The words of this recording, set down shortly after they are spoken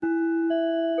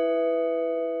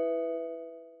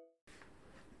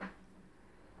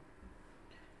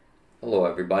Hello,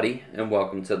 everybody, and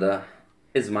welcome to the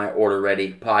Is My Order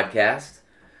Ready podcast,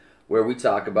 where we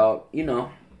talk about,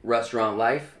 restaurant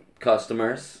life,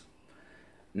 customers,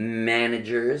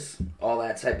 managers, all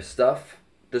that type of stuff,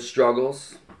 the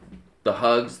struggles, the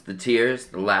hugs, the tears,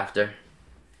 the laughter.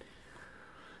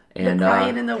 And the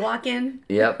crying in the walk-in.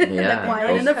 Yep, yeah. The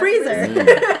quiet in the freezer.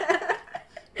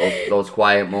 Those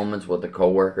quiet moments with the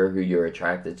coworker who you're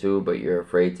attracted to, but you're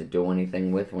afraid to do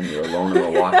anything with when you're alone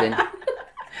in the walk-in.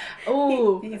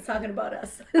 Oh, he's talking about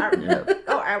us. Yep.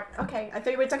 Okay. I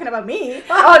thought you were talking about me.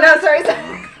 Oh no, sorry.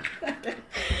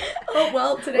 Oh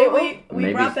well, today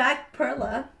we brought back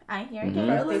Perla. I'm here Mm-hmm. again.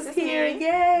 Perla's here,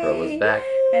 yay! Perla's back.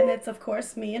 And it's of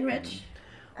course me and Rich.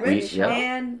 Rich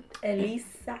and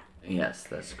Elisa. Yes,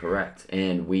 that's correct.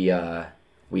 And we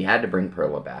had to bring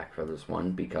Perla back for this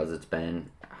one because it's been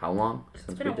how long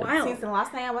since been we a did? while. Since the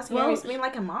last time I was here, it's been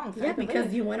like a month. Yeah,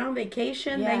 because you went on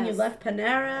vacation, then you left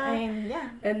Panera,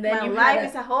 and then my you life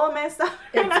is a whole mess up.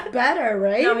 It's better,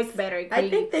 right? No, it's better. I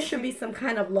think there should be some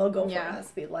kind of logo for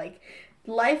us. Be like,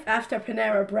 life after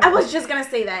Panera Bread. I was just gonna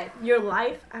say that your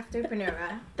life after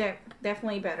Panera, they're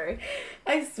definitely better.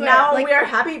 I swear. Now we are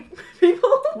happy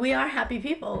people. We are happy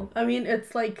people. I mean,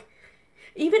 it's like,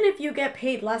 even if you get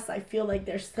paid less, I feel like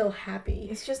they're still happy.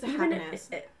 It's just the even happiness.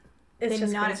 It's they're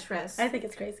just not crazy. stressed. I think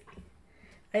it's crazy.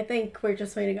 I think we're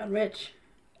just waiting on Rich.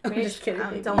 I'm just kidding.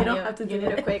 I'm You telling don't have to do you need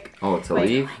it. a quick. Oh, to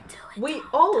leave? We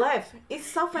all left. It's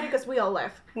so funny because we all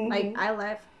left. Mm-hmm. Like I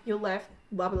left, you left,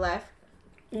 Bobby left.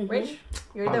 Mm-hmm. Rich,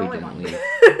 you're Bobby the only didn't one.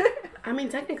 leave. I mean,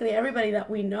 technically, everybody that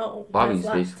we know. Bobby's has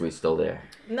left. basically still there.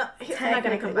 No, he's not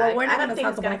gonna come back. Well, we're not I don't going to think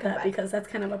talk he's gonna about come that back. because that's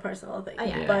kind of a personal thing.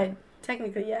 Yeah. But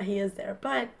technically, yeah, he is there.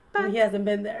 But he hasn't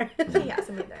been there. He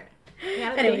hasn't been there.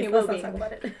 Yeah, Anyways, he let's will not be. talk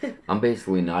about it. I'm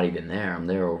basically not even there. I'm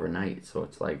there overnight, so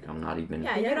it's like I'm not even...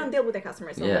 Yeah, you don't deal with the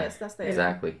customers. So Yeah, that's the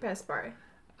exactly. best part.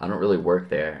 I don't really work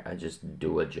there. I just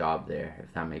do a job there,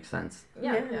 if that makes sense.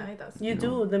 Yeah, it does. You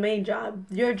do the main job.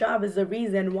 Your job is the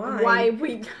reason why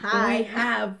we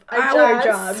have our our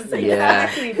jobs. jobs. Yeah.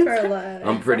 Exactly, Perla.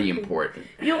 I'm pretty important.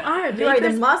 You are. You are the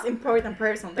Bakers, most important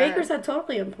person there. bakers are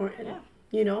totally important. Yeah.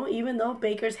 You know, even though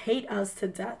bakers hate us to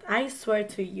death, I swear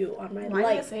to you on my Why do you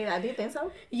life. say that? Do you think so?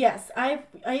 Yes, I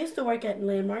used to work at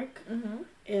Landmark, Mm-hmm.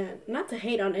 and not to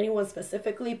hate on anyone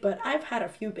specifically, but I've had a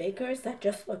few bakers that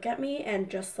just look at me and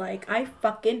just like, I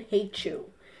fucking hate you.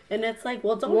 And it's like,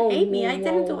 well, don't hate me. I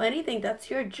didn't do anything. That's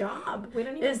your job. We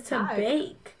don't even is to talk.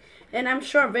 bake. And I'm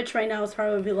sure Rich right now is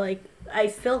probably like, I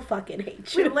still fucking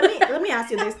hate you. Wait, let me ask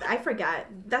you this. I forgot.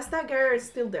 Does that girl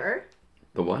still there?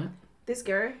 The what? This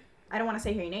girl? I don't want to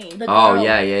say her name. The Oh, girl.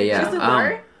 yeah. She's still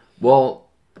there? Well,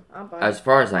 Oh, boy. as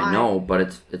far as I Why? know, but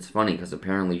it's funny because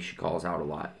apparently she calls out a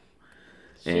lot.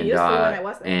 She used to when I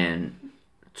was there. And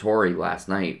Tori last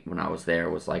night when I was there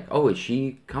was like, "Oh, is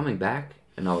she coming back?"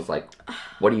 And I was like,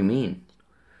 "What do you mean?"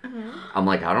 Mm-hmm. I'm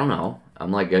like, "I don't know."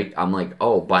 I'm like,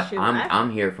 "Oh, but She I'm left?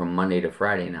 I'm here from Monday to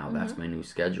Friday now. That's my new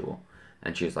schedule."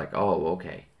 And she was like, "Oh,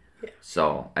 okay." Yeah.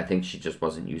 So I think she just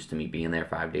wasn't used to me being there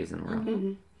 5 days in a row.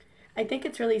 Mm-hmm. I think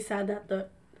it's really sad that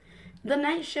the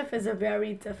night shift is a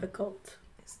very difficult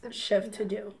shift to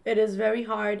do. It is very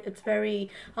hard. It's very,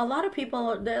 a lot of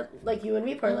people that like you and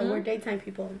me, Perla, we're daytime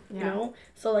people, you Yeah. know,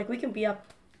 so like we can be up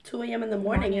 2 a.m. in the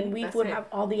morning and we that's would it. have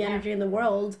all the energy in the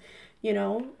world, you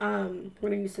know.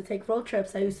 When I used to take road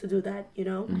trips, I used to do that, you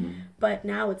know. But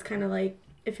now it's kind of like,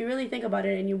 if you really think about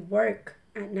it and you work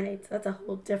at night, that's a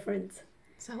whole different,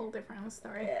 It's a whole different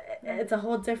story. it's a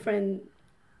whole different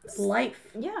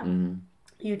life. Yeah. Mm-hmm.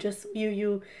 You just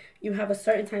you have a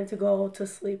certain time to go to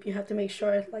sleep. You have to make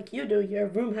sure, like you do, your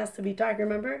room has to be dark.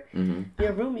 Remember,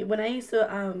 your room. When I used to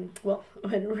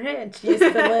when Rich used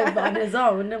to live on his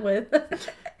own with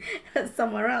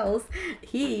somewhere else,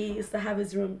 he used to have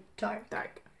his room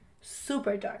dark,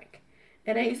 super dark.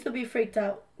 And I used to be freaked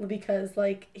out because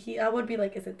like I would be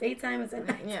like, is it daytime? Is it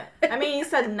night? Yeah. I mean,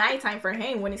 it's a nighttime for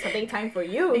him when it's a daytime for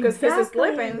you because this is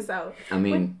Exactly. sleeping. So I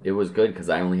mean, it was good because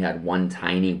I only had one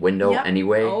tiny window Yep.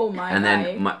 anyway. Oh, my And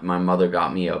then God. my mother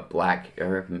got me a black,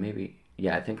 or maybe,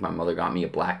 yeah, I think my mother got me a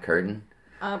black curtain.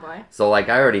 oh boy. So, like,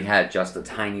 I already had just a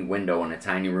tiny window in a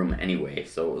tiny room anyway,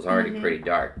 so it was already pretty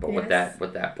dark. But with Yes.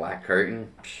 that black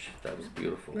curtain, that was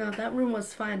beautiful. No, that room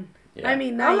was fun. Yeah. I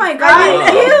mean, Oh nice. my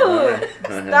God! Oh. Ew!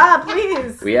 Stop,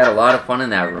 please. We had a lot of fun in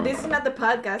that room. This is not the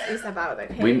podcast. It's about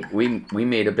okay. We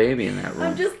made a baby in that room.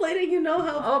 I'm just letting you know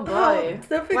how, Oh, boy. how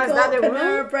difficult Was that the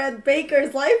Panera room? Bread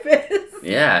baker's life is.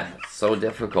 Yeah, so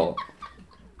difficult.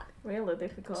 Really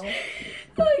difficult.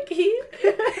 Like he.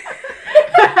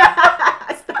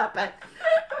 Stop it.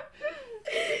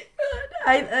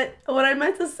 I what I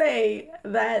meant to say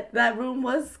that room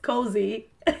was cozy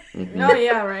Mm-hmm. Oh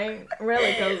yeah, right.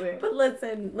 Really cozy. But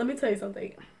listen, let me tell you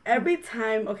something. Every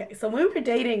time, okay, so when we were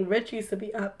dating, Rich used to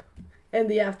be up in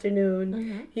the afternoon.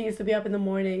 Mm-hmm. He used to be up in the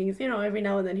mornings. You know, every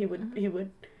now and then he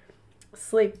would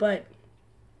sleep. But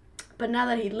now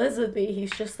that he lives with me,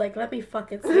 he's just like, let me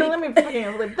fucking sleep. Let me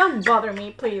fucking sleep. Don't bother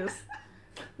me, please.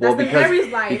 Well, That's the Mary's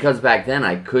because life. because back then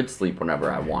I could sleep whenever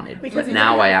I wanted, Because but you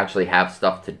now didn't I have- actually have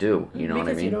stuff to do. You know what I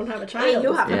Because you mean? don't have a child.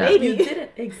 you have a You baby.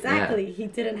 didn't exactly. He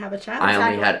didn't have a child.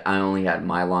 I only had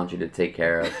my laundry to take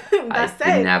care of. That's I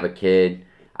didn't it. have a kid.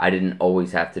 I didn't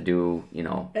always have to do,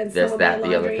 And this, some of that, my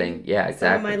the other laundry. thing. Yeah, Some of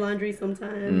exactly. my laundry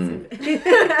sometimes.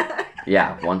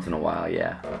 Yeah, once in a while,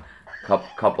 yeah.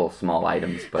 Couple small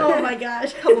items, but Oh my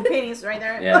gosh. Couple pennies right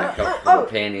there. yeah, Oh, couple oh, oh.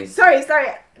 panties. Sorry.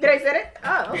 Did I say it?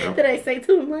 Oh. Did I say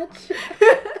too much?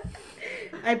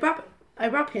 I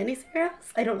brought panties to your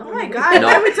house. I don't know. Oh my God. No,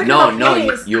 Why are we talking no, about no.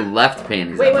 panties? You left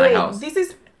panties Wait, at my wait. house. This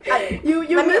is. You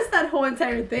Let me- missed that whole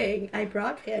entire thing. I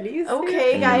brought panties.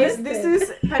 Okay, You guys. missed This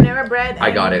it. is Panera Bread. I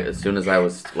got and it as soon as I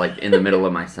was like in the middle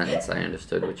of my sentence. I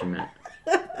understood what you meant.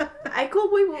 I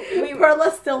could. We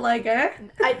Perla's still like, eh?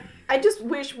 I just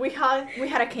wish we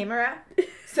had a camera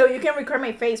so you can record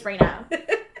my face right now.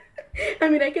 I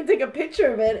mean, I can take a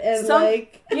picture of it and Some-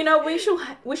 like. You know, we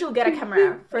should get a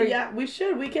camera for Yeah, we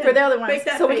should. We can. for the other ones, make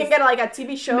that so we face. can get like a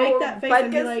TV show. Make that face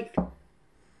and be podcast. like.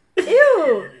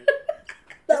 Ew.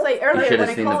 Just like You earlier should when have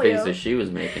I seen the called faces you, she was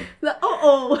making.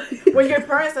 Oh. when your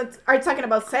parents are talking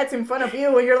about sex in front of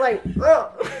you, and you're like,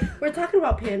 ugh. We're talking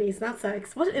about panties, not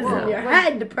sex. What is Yeah. in your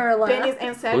head, Perla? Pennies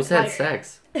and sex. Who said like,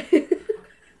 sex?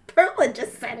 Perla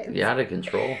just said it. You out of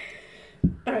control.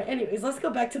 All right. Anyways, let's go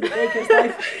back to the baker's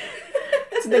life.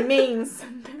 to the means.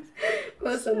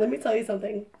 Listen, let me tell you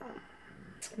something.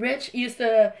 Rich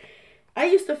I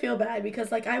used to feel bad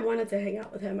because like I wanted to hang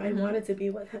out with him. I wanted to be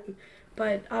with him.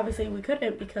 But obviously we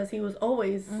couldn't because he was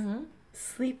always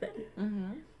sleeping.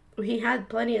 Mm-hmm. He had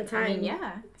plenty of time. I mean,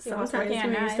 yeah. He was Sometimes working at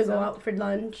we night, used to go so- out for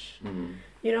lunch. Mm-hmm.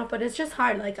 You know, but it's just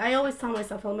hard. Like I always tell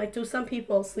myself, I'm like, do some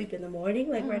people sleep in the morning,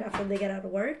 like Mm-hmm. right after they get out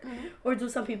of work? Or do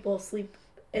some people sleep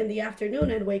in the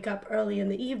afternoon and wake up early in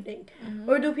the evening?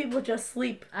 Or do people just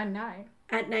sleep At night.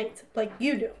 at night like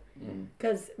you do?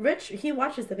 Because Rich, he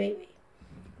watches the baby.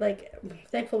 Like,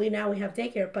 thankfully now we have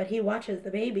daycare, but he watches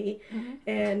the baby,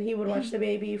 and he would watch the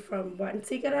baby from once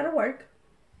he got out of work,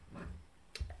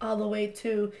 all the way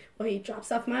to he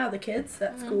drops off my other kids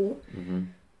at school, Mm-hmm.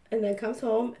 and then comes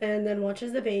home and then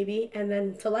watches the baby, and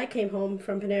then till I came home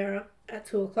from Panera at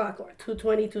 2:00 or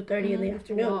 2:20, 2:30 in the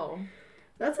afternoon. Whoa.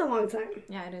 That's a long time,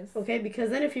 Yeah, it is. okay? Because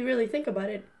then if you really think about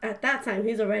it, at that time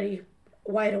he's already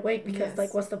wide awake because Yes.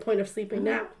 like what's the point of sleeping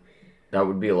now? That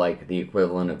would be like the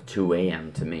equivalent of 2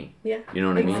 a.m. to me. Yeah. You know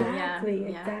what I mean? Exactly, Yeah.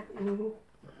 exactly. Mhm.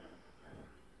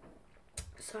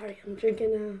 Sorry, I'm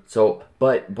drinking So,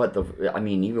 but I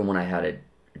mean, even when I had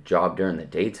a job during the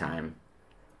daytime,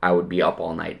 I would be up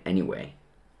all night anyway.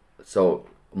 So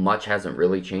much hasn't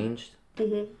really changed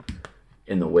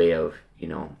in the way of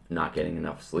not getting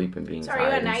enough sleep and being So are you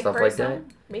tired a and night stuff person, like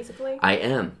that. basically? I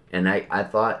am, and I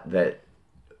thought that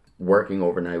working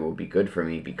overnight would be good for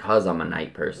me because I'm a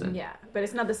night person. Yeah, but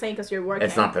it's not the same because you're working.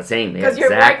 It's not the same. 'Cause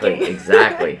you're Exactly, working.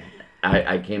 exactly.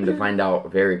 I came to find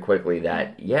out very quickly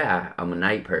that, yeah, I'm a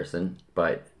night person,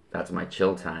 but that's my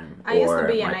chill time, I used to or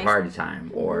be a my night- party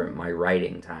time, or my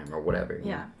writing time, or whatever. you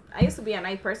Yeah, I used to be a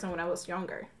night person when I was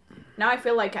younger. Now I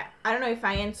feel like I don't know if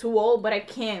I am too old, but I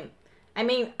can't. I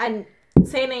mean, I'm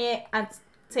saying it at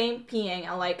 10 p.m.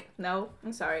 I'm like, no,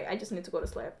 I'm sorry, I just need to go to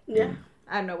sleep. yeah,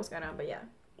 I don't know what's going on, but yeah.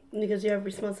 because you have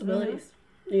responsibilities.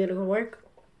 You gotta go work.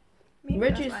 Maybe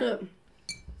Rich that's used why. to.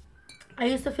 I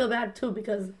used to feel bad too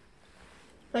because,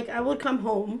 like, I would come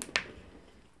home,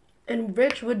 and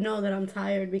Rich would know that I'm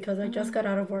tired because I just got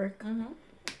out of work.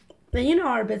 And you know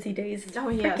our busy days. Oh,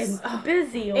 yes. Freaking Oh.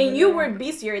 busy. Over And you there. were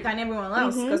busier than everyone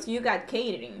else because you got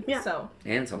catering. Yeah. So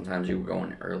And sometimes you were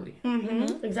going early.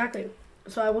 Exactly.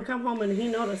 So I would come home and he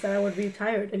noticed that I would be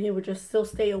tired and he would just still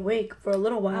stay awake for a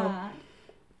little while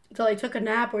till I took a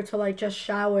nap or till I just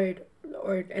showered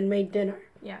and made dinner.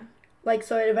 yeah. Like,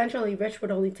 so eventually Rich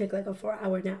would only take like a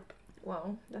 4-hour nap.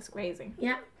 Whoa, that's crazy.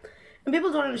 Yeah. And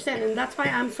people don't understand. And that's why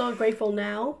I'm so grateful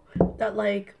now that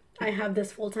like I have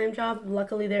this full-time job.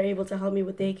 Luckily they're able to help me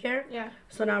with daycare. Yeah.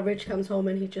 So now Rich comes home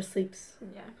and he just sleeps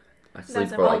Yeah. I sleep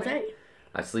That's for all like day.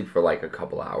 I sleep for like a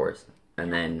couple hours,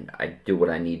 and then I do what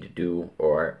I need to do,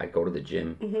 or I go to the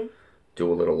gym,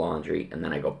 do a little laundry, and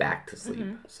then I go back to sleep.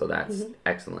 So that's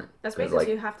excellent. That's 'Cause, because like,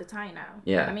 you have the time now.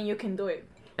 Yeah. I mean, you can do it.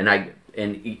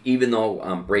 and even though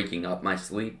I'm breaking up my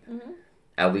sleep,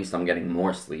 at least I'm getting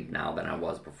more sleep now than I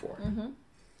was before.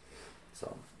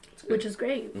 So, it's good. Which is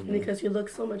great because you look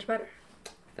so much better.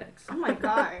 Thanks. Oh my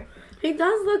god. He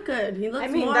does look good. He looks. I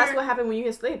mean, more... that's what happened when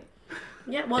you sleep.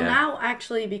 Yeah. Well, Yeah. now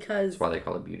actually because That's why they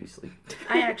call it beauty sleep.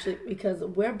 because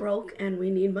we're broke and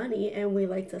we need money and we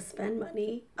like to spend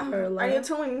money. Are you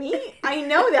telling me? I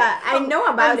know that. I know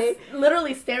about it.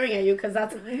 Literally staring at you because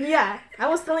that's. Yeah, I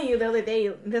was telling you the other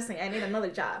day. Listen, I need another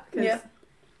job. Yeah.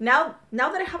 Now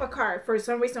that I have a car, for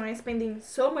some reason I'm spending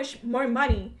so much more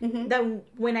money than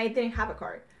when I didn't have a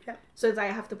car. Yeah. So it's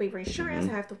like I have to pay for insurance,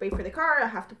 I have to pay for the car, I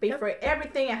have to pay for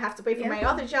everything, I have to pay for my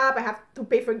other job, I have to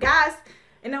pay for gas.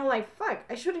 And I'm like, fuck,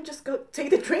 I shouldn't just go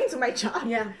take the train to my job.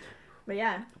 Yeah. But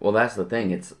yeah. Well, that's the thing.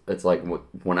 It's like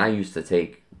when I used to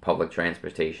take public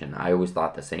transportation, I always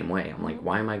thought the same way. I'm like,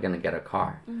 why am I going to get a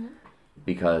car?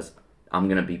 Because I'm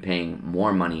going to be paying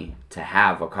more money to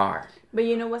have a car. But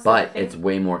you know what's But it's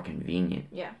way more convenient.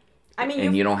 Yeah. I mean,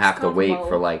 and you don't have to wait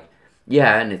for like,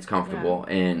 and it's comfortable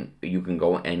and you can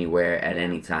go anywhere at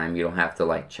any time. You don't have to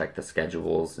like check the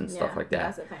schedules and stuff like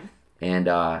that. That's the thing. And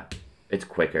it's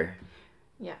quicker.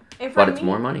 Yeah. And But it's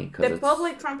more money. The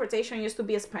public transportation used to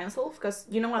be expensive because,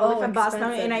 you know, I live in Boston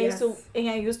and I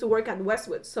used to work at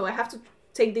Westwood. So I have to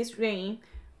take this train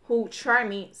who charge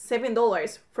me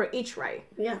 $7 for each ride.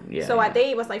 Yeah. So a day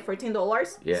it was like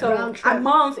 $14. Yeah. So a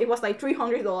month it was like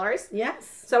 $300.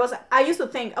 Yes. So I used to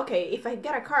think, okay, if I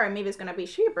get a car, maybe it's gonna be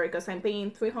cheaper because I'm paying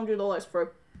 $300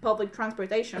 for public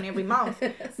transportation every month.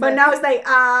 But now it's like,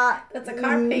 that's a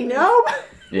car payment. Nope.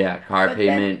 Yeah, car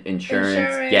payment,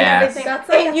 insurance, gas. Everything. That's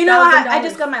like and you know, I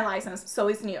just got my license, so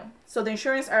it's new. So the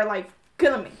insurance are like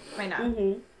killing me right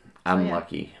now. I'm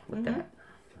lucky with that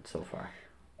so far.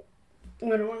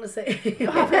 I don't want to say.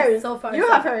 You have hers. So far. You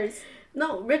have hers.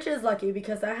 No, Rich is lucky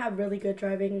because I have really good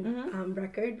driving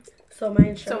record. So my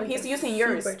insurance. So he's using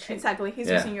yours. Exactly,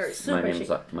 he's using yours.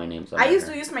 My name's I used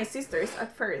to use my sister's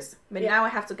at first, but now I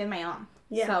have to get my own.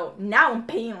 Yeah. So now I'm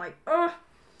paying like, ugh.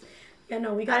 Yeah,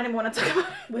 no, I didn't want to talk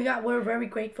about it. We're very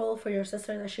grateful for your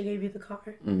sister that she gave you the car.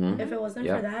 If it wasn't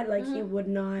for that, like he would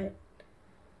not.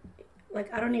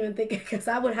 Like, I don't even think, because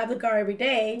I would have the car every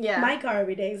day, my car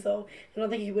every day, so I don't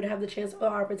think he would have the chance or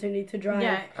opportunity to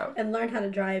drive and learn how to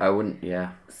drive. I wouldn't,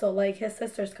 So, like, his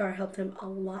sister's car helped him a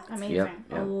lot. Amazing.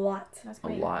 A lot. That's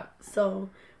great. A lot. So,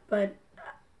 but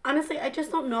honestly, I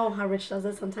just don't know how Rich does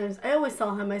it sometimes. I always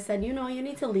tell him, I said, you know, you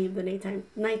need to leave the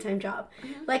nighttime job.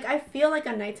 Like, I feel like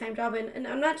a nighttime job, and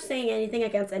I'm not saying anything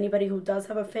against anybody who does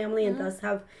have a family and does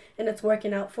have, and it's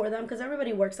working out for them, because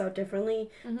everybody works out differently.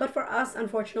 But for us,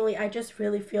 unfortunately, I just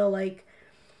really feel like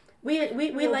we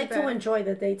like to enjoy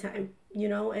the daytime, you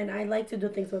know, and I like to do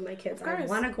things with my kids. I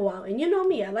want to go out, and you know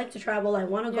me, I like to travel. I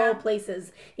want to go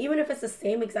places, even if it's the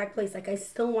same exact place. Like, I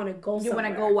still want to go somewhere. You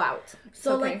want to go out.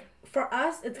 So, like, for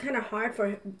us, it's kind of hard for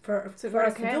us to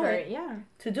do it. Yeah.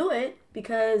 To do it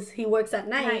because he works at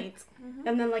night.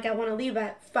 And then, like, I want to leave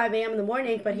at 5 a.m. in the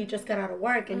morning, but he just got out of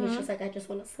work, and he's just like, I just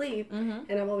want to sleep. And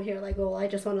I'm over here like, well, I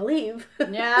just want to leave.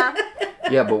 Yeah.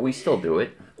 Yeah, but we still do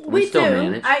it. We still do.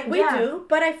 manage. We do,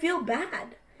 but I feel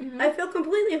bad. I feel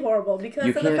completely horrible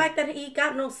because of the fact that he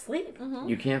got no sleep.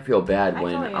 You can't feel bad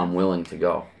when I'm willing to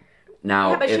go.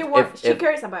 Now, but she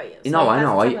cares about you. So no, I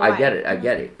know. I get it. I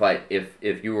get it. But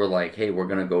if you were like, hey, we're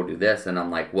going to go do this, and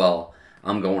I'm like, well,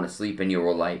 I'm going to sleep, and you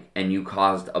were like, and you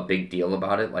caused a big deal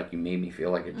about it, like you made me feel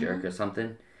like a jerk or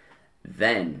something,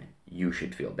 then you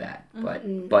should feel bad.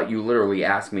 But you literally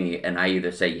ask me, and I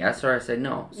either say yes or I say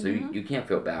no. So you can't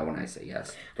feel bad when I say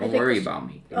yes. Don't worry about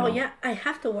me. Oh, yeah. I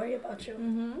have to worry about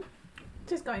you.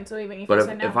 Just going to, even if but you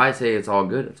say no. if I say it's all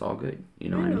good, it's all good. You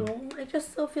know what I mean? I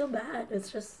just still feel bad.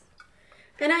 It's just...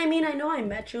 And I mean, I know I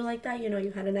met you like that. You know,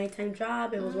 you had a nighttime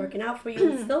job. It was working out for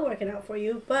you. It's still working out for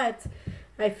you. But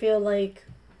I feel like,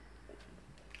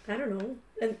 I don't know.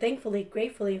 And thankfully,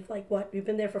 gratefully, like what? You've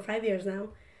been there for 5 years now.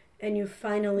 And you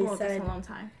finally said... That's a long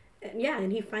time.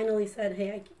 And he finally said,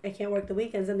 hey, I can't work the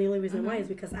weekends. And the only reason why is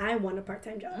because I want a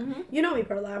part-time job. You know me,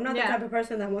 Perla. I'm not the type of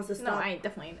person that wants to stop I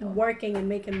definitely know. working and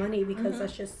making money because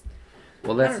that's just...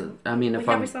 Well, that's, I mean, if we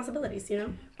have responsibilities, you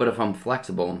know? But if I'm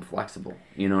flexible, I'm flexible.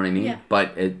 You know what I mean? Yeah.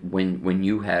 But when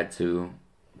you had to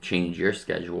change your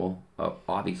schedule,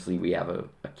 obviously we have a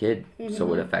kid,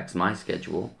 so it affects my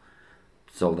schedule.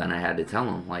 So then I had to tell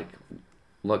him, like,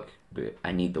 look,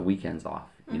 I need the weekends off,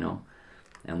 you know?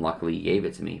 And luckily he gave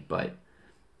it to me. But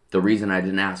the reason I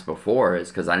didn't ask before is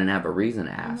because I didn't have a reason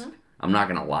to ask. I'm not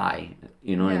going to lie.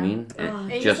 You know what I mean?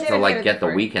 Just to, like, get the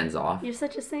weekends off. You're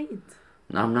such a saint.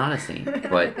 No, I'm not a saint,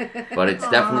 but it's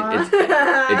definitely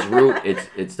it's rude.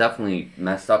 It's definitely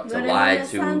messed up to lie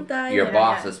to your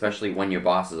boss, especially when your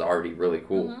boss is already really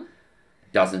cool.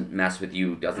 Doesn't mess with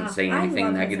you, doesn't say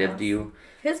anything negative to you.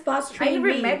 His boss I trained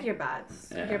never me. met your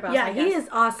boss. Yeah. Your boss, Yeah, I he guess. is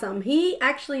awesome. He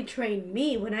actually trained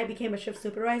me when I became a shift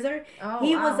supervisor. Oh,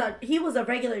 he wow. was a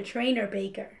regular trainer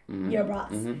baker, your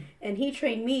boss, Mhm. and he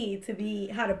trained me to be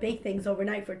how to bake things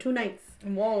overnight for 2 nights.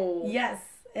 Whoa. Yes,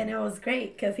 and it was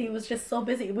great because he was just so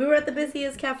busy. We were at the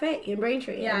busiest cafe in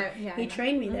Braintree. Yeah, and yeah, I He know.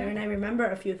 trained me there, and I remember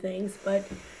a few things, but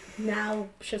now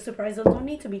shift supervisors don't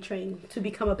need to be trained to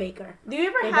become a baker. Do you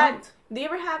They ever have? don't. Do you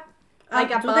ever have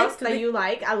like a do boss do that they- you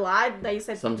like a lot that you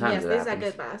said Sometimes yes, it this is a happens.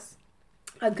 good boss.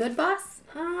 A good boss?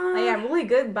 Like a really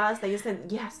good boss that you said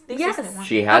yes, this Yes. is the one.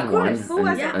 She had Of one course. Who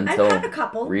was it? Yeah, until I've had a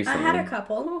couple. recently. I had a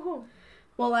couple. Who?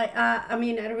 Well, I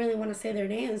mean, I don't really want to say their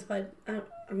names, but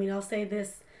I mean, I'll say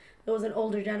this. There was an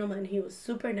older gentleman. He was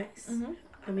super nice. Mhm.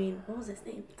 I mean, what was his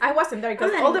name? I wasn't there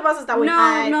because Oh, all the bosses that we no,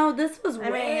 had. No, this was I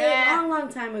mean, way yeah. long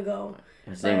time ago.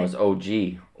 His name was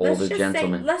OG, older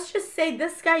gentleman. Let's just say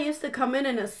this guy used to come in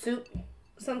a suit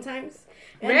sometimes.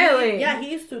 And Really?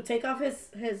 He used to take off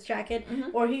his jacket, Mhm.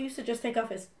 or he used to just take off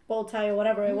his bow tie or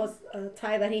whatever it was,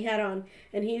 tie that he had on,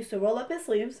 and he used to roll up his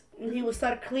sleeves, and he would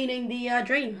start cleaning the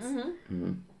drains. Mhm.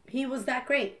 Mhm. He was that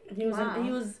great. Wow.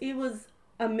 He was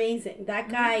amazing. That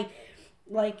guy,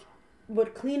 like,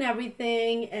 would clean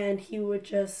everything, and he would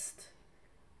just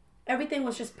everything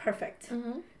was just perfect.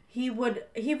 Mhm.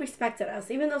 He respected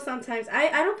us, even though sometimes I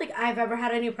don't think I've ever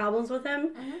had any problems with him.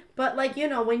 Mhm. But like, you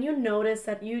know, when you notice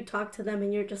that you talk to them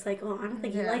and you're just like, oh, I don't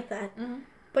think you Yeah. like that. Mhm.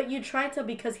 But you try to,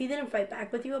 because he didn't fight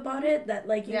back with you about it, that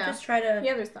like you Yeah. just try to He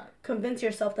understand. convince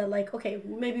yourself that like, okay,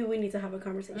 maybe we need to have a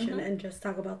conversation Mhm. and just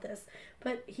talk about this.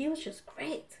 But he was just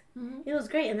great. Mhm. He was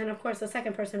great. And then of course the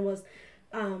second person was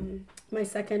my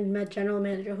second med general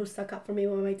manager, who stuck up for me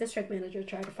when my district manager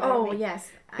tried to fire Oh me. yes,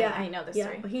 Yeah, I know the Yeah,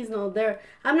 story. but he's no there.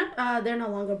 I'm not. They're no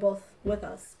longer both with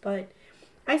us. But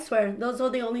I swear, those are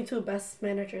the only two best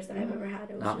managers that I've ever had.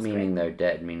 It was Not just meaning great. they're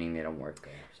dead, meaning they don't work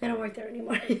there. They don't work there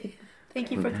anymore. Thank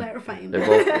you for clarifying.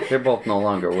 They're both no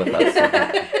longer with us.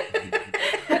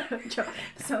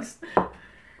 So,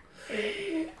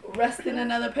 Rest in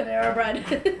another Panera bread.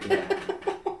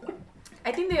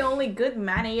 I think the only good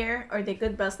manager or the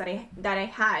good boss that I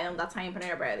had on that time in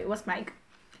Panera Bread, it was Mike.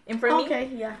 And for me, Okay,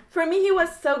 yeah. for me, he was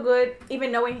so good,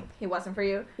 even knowing he wasn't for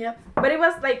you. Yep. But it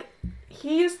was like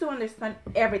he used to understand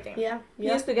everything. Yeah. He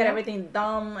used to get everything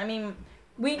done. I mean,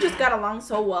 we just got along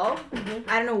so well. Mhm.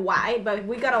 I don't know why, but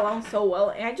we got along so well,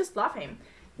 and I just love him.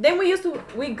 Then we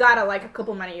got like a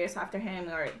couple many years after him,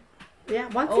 or Yeah,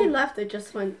 once Oh. he left, it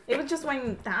just went. it was just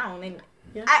went down. And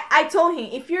Yeah. I told him,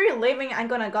 if you're leaving, I'm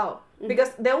gonna go. Mhm.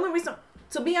 Because the only reason,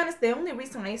 to be honest, the only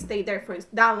reason I stayed there for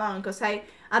that long, because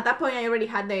at that point I already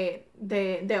had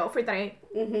the offer that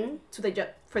to the job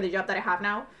for the job that I have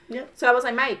now. Yep. So I was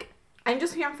like, Mike, I'm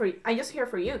just here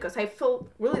for you, because I felt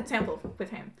really thankful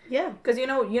with him. Yeah. Because you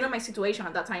know my situation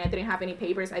at that time. I didn't have any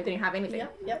papers. I didn't have anything.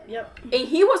 Yep. And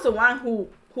he was the one who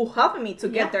helped me to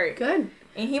get Yeah, there. Good.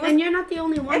 And he was. And you're not the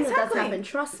only one that's Exactly. happened.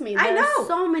 Trust me. I There's know.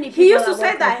 so many people. He used to say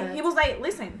work that. like He was like,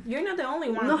 "Listen, you're not the only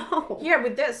one No. here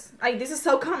with this. Like, this is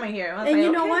so common here." I was And like,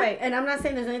 you know okay, what? but- And I'm not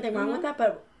saying there's anything wrong with that,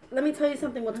 but let me tell you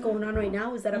something. What's going on right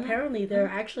now is that apparently there are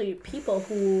actually people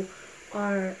who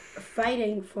are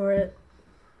fighting for.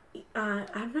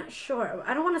 I'm not sure.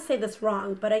 I don't want to say this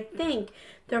wrong, but I think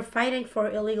they're fighting for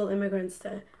illegal immigrants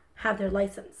to have their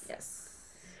license. Yes.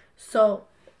 So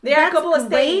There are a that's couple of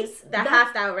great. states that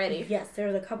have that already. Yes,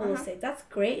 there's a couple of states. That's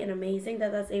great and amazing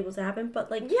that that's able to happen. But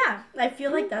like, Yeah. I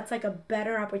feel like that's like a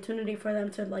better opportunity for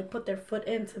them to like put their foot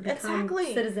in to become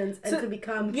Exactly. citizens and To- to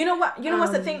become You know what? You know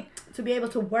what's the thing? to be able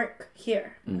to work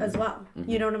here as well.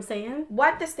 You know what I'm saying?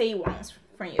 What the state wants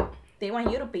from you? They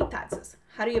want you to pay taxes.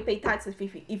 How do you pay taxes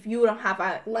if you don't have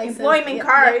a License, employment yeah,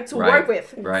 card yeah. to Right. work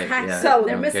with? Right. Exactly. Yeah. So,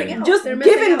 They're No missing kidding. out. Just They're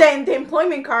missing giving out. them the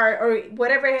employment card or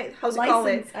whatever, how's it called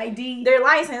it? License, ID. Their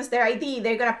license, their ID,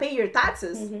 they're gonna pay your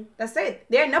taxes. That's it.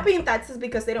 They're not paying taxes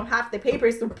because they don't have the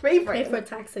papers to pay for Pay it. for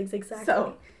taxes, exactly.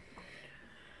 So-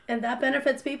 and that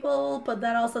benefits people, but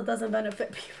that also doesn't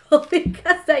benefit people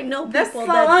because I know That's a people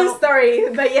that long don't. story,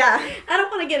 but yeah. I don't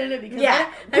want to get into it because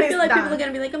Yeah, I please feel like people don't. are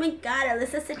gonna be like, "Oh my god,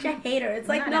 Alyssa's such a hater." It's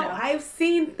like, No, no, no. I've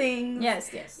seen things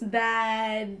Yes.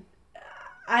 that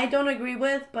I don't agree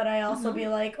with, but I also Mm-hmm. be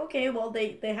like, okay, well,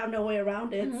 they have no way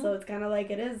around it, so it's kind of like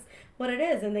it is what it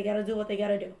is, and they got to do what they got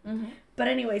to do. Mm-hmm. But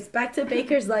anyways, back to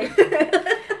Baker's life.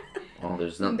 Well,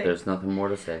 there's nothing more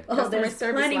to say. Oh, Customer there's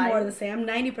service plenty line. more to say. I'm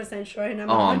 90% sure, and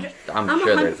I'm Oh, 100. I'm I'm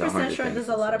sure there's 100% sure things there's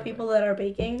to a lot of say, people that are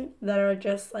baking that are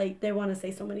just like they want to say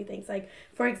so many things. Like,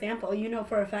 for example, you know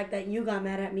for a fact that you got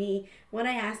mad at me when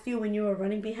I asked you when you were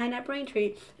running behind at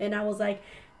Braintree, and I was like,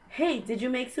 "Hey, did you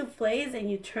make souffles?" And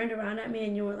you turned around at me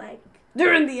and you were like,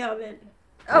 "They're in the oven."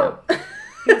 Oh.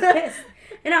 He was pissed.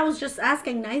 And I was just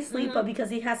asking nicely, but because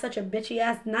he has such a bitchy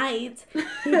ass night,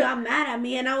 he got mad at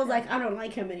me, and I was like, I don't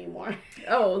like him anymore.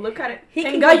 Oh, look at it. He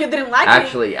Thank can God go- you didn't like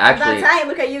Actually, me. That's right.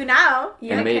 Look at you now.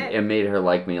 Yeah. it made her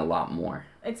like me a lot more.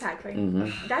 Exactly.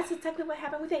 Mm-hmm. That's exactly what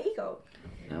happened with the ego.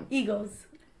 Egos.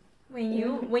 When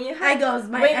you have Egos,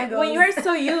 my egos. when you're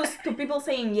so used to people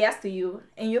saying yes to you,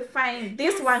 and you find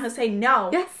this one who say no,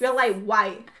 Yes. you're like,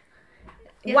 why?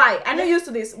 Yeah. Why? I'm not used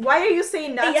to this. Why are you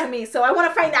saying no Yeah. to me? So I want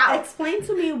to find out. Explain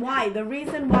to me why. The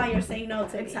reason why you're saying no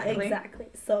to Exactly. me. Exactly.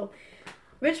 So,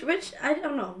 Rich, I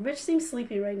don't know. Rich seems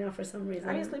sleepy right now for some reason.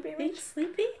 Are you sleepy, Are you Rich?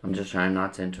 sleepy? I'm just trying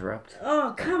not to interrupt.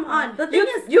 Oh, come on. The thing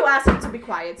is, You asked him to be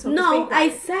quiet. So no, just be I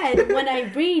quiet. said when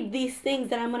I read these things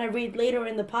that I'm going to read later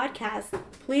in the podcast,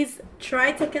 please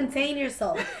try to contain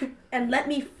yourself and let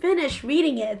me finish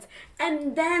reading it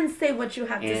and then say what you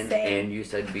have to say. And you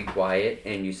said be quiet,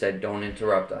 and you said don't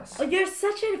interrupt us. Oh, you're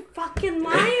such a fucking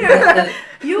liar.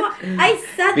 I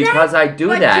said Because that. I do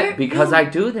but that. you're- Because you- I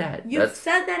do that. You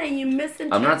said that and you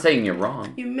misinterpreted. I'm not saying you're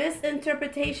wrong. You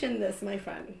misinterpretation this, my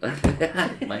friend.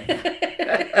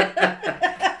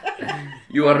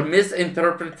 You are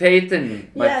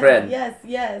misinterpreting, my friend.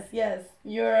 Yes.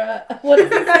 You're what does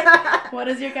he say? What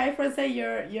does your guy friend say?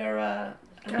 You're a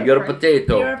You're a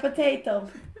potato. You're a potato.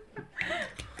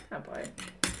 Oh boy.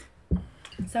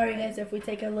 Sorry guys if we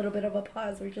take a little bit of a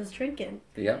pause. We're just drinking.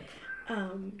 Yep.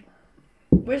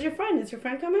 Where's your friend? Is your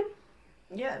friend coming?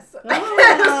 Yes.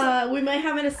 We might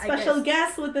have a special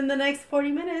guess. guest within the next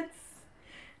 40 minutes.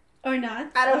 Or not.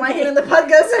 I don't mind Okay. him in the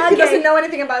podcast. He Okay. doesn't know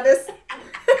anything about this.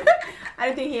 I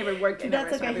don't think he ever worked in a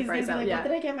That's okay. restaurant He's before gonna be like, himself. what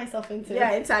did I get myself into?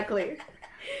 Yeah, exactly.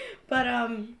 But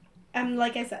I'm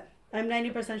like I said, I'm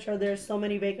 90% sure there's so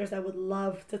many bakers that would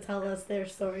love to tell us their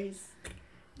stories.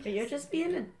 But you're just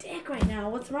being a dick right now.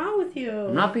 What's wrong with you?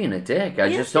 I'm not being a dick. I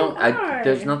Yes, just don't. you are.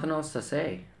 There's nothing else to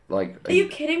say. Like. Are you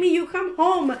kidding me? You come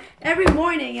home every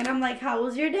morning and I'm like, how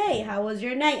was your day? How was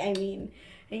your night? I mean,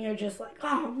 and you're just like,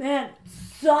 oh man, it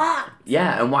sucked.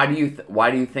 Yeah, and why do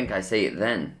you think I say it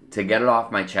then? To get it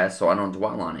off my chest so I don't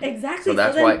dwell on it. Exactly. So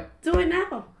that's then why. do it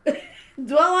now.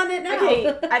 Dwell on it now.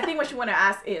 Okay, I think what you want to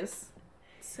ask is,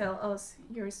 tell us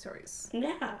your stories.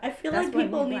 Yeah, I feel That's like what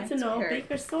people we'd need like to to know hear.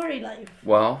 Baker's story life.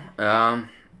 Well,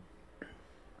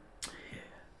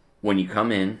 when you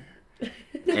come in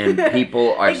and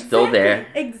people are still there,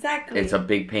 Exactly. it's a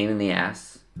big pain in the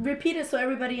ass. Repeat it so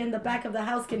everybody in the back of the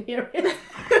house can hear it.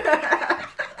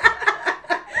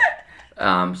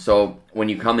 So when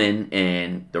you come in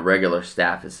and the regular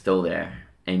staff is still there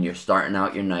and you're starting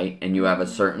out your night and you have a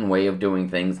certain way of doing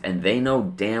things and they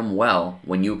know damn well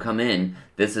when you come in,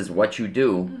 this is what you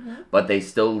do, but they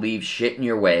still leave shit in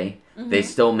your way. They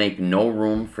still make no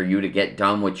room for you to get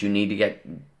done what you need to get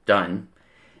done.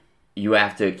 You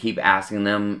have to keep asking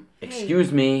them,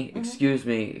 excuse me,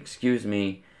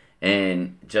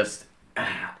 and just,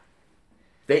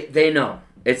 they know.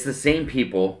 It's the same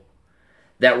people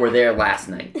that were there last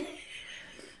night.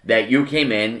 That you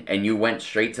came in and you went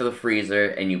straight to the freezer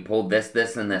and you pulled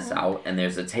this, and this out, and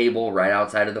there's a table right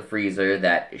outside of the freezer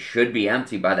that should be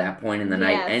empty by that point in the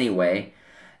night anyway.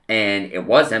 And it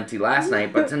was empty last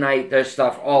night, but tonight there's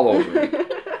stuff all over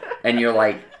it. And you're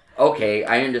like, okay,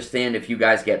 I understand if you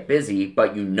guys get busy,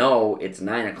 but you know it's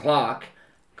 9 o'clock,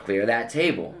 clear that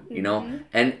table, you know?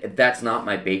 And that's not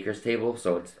my baker's table,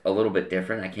 so it's a little bit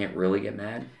different. I can't really get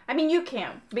mad. I mean, you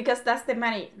can, because that's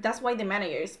why the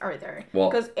managers are there. Well-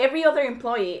 Because every other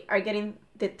employee are getting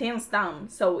the things done.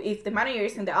 So if the manager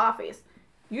is in the office,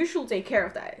 you should take care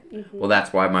of that. Well,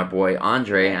 that's why my boy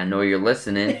Andre, I know you're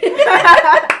listening,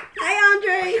 Hi,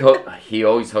 Andre. he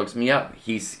always hooks me up.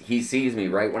 He sees me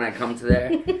right when I come to there,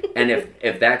 and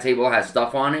if that table has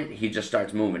stuff on it, he just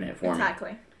starts moving it for me.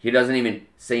 Exactly. He doesn't even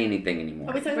say anything anymore.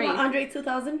 Are we talking about Andre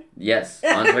 2000? Yes,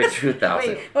 Andre 2000.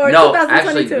 Wait. Or No, 2022.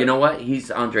 actually, you know what?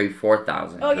 He's Andre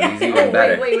 4000. Oh, yeah. He's even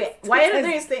better. Wait. Why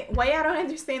I don't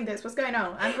understand this? What's going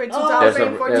on? I'm for There's 2000,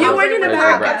 a- 4000. You weren't in there's a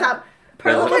America. rap- Top.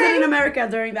 Pearl There's a- wasn't in America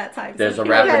during that time. There's a so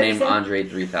rapper Okay. named Andre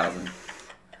 3000.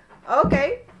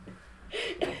 Okay.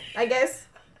 I guess.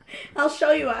 I'll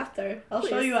show you after. I'll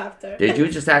show you after. Did you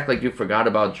just act like you forgot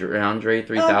about Andre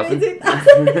 3000? Andre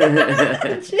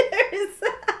 3000. Cheers.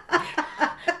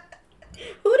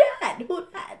 Who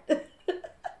dat?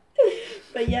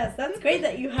 But yes, that's great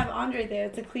that you have Andre there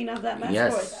to clean up that mess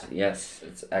for them. Yes,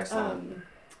 it's excellent.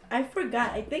 I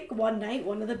forgot. I think one night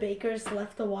one of the bakers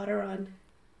left the water on.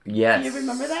 Yes. Do you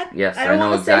remember that? Yes, I I don't know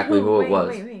wanna say exactly who. who it was.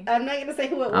 Wait. I'm not gonna say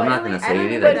who it was. I'm not going to I say don't it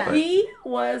remember either. that. But He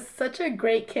was such a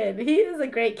great kid. He is a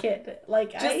great kid.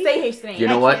 Like Just say his name. You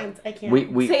know I what? Can't, I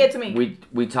can't. we Say it to me.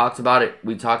 We talked about it.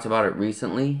 We talked about it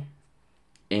recently,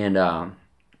 and I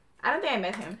don't think I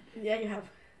met him. Yeah, you have.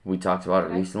 We talked about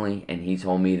it recently, and he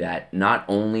told me that not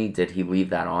only did he leave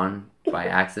that on by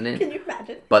accident, Can you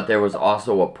imagine? but there was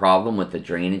also a problem with the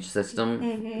drainage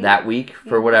system that week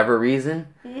for whatever reason.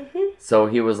 So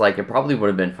he was like, it probably would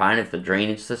have been fine if the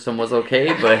drainage system was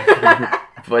okay, but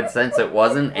but since it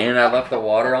wasn't, and I left the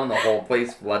water on, the whole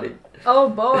place flooded. Oh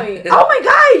boy. Oh my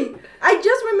god! I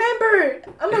just remembered!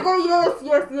 Oh my god,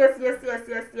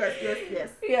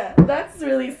 yes. Yeah, that's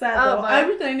really sad Oh, though. but-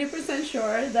 I'm 90%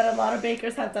 sure that a lot of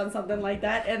bakers have done something like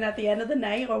that, and at the end of the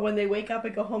night, or when they wake up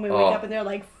and go home and wake up and they're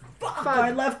like, fuck,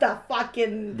 I left a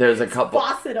fucking There's a couple.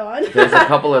 faucet on. There's a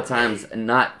couple of times,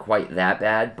 not quite that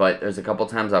bad, but there's a couple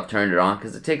times I've turned it on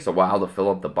because it takes a while to fill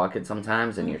up the bucket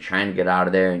sometimes, and you're trying to get out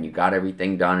of there, and you got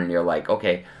everything done, and you're like,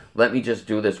 okay, let me just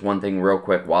do this one thing real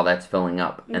quick while that's filling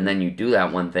up, and then you do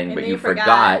that one thing, And but then you you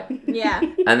forgot, Yeah.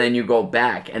 and then you go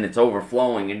back, and it's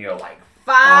overflowing, and you're like,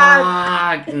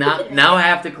 Fuck! fuck, now I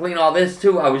have to clean all this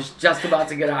too. I was just about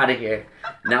to get out of here.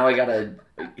 Now I gotta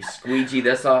squeegee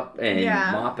this up and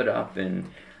mop it up and.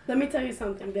 Let me tell you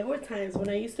something. There were times when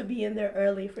I used to be in there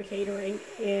early for catering,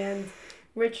 and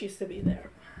Rich used to be there.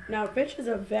 Now, Rich is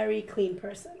a very clean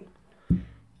person.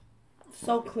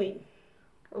 So clean.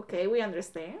 Okay, we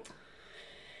understand.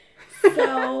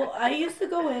 So I used to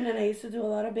go in and I used to do a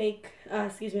lot of a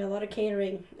lot of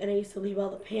catering, and I used to leave all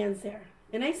the pans there.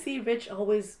 And I see Rich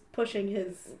always pushing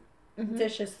his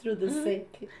dishes through the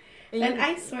sink. And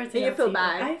I swear to you feel God,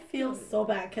 bad. I feel so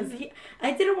bad because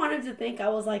I didn't want him to think I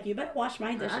was like, you better wash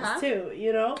my dishes too,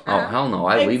 you know? Oh, hell no,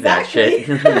 I leave that Exactly.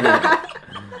 shit.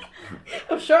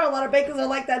 I'm sure a lot of bakers are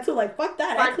like that too. Like, fuck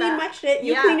that. I Fuck clean that. my shit.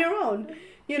 You Yeah. clean your own.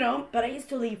 You know? But I used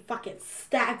to leave fucking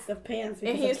stacks of pans. And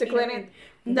he because used of to clean catering. it.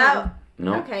 No.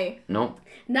 No, Okay. no.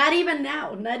 Not even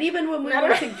now. Not even when we Not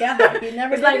were even- together. He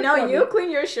never It's did like, it no, for you me.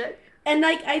 clean your shit. And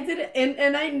like I did it,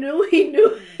 and I knew he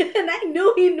knew, and I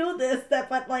knew he knew this.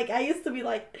 But like I used to be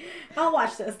like, I'll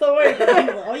watch this. Don't worry about it. He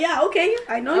was like, oh yeah, okay.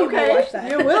 I know you will Okay, watch that.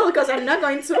 you will, because I'm not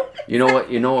going to. You know what?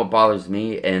 You know what bothers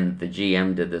me, and the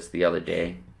GM did this the other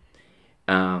day.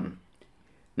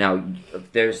 Now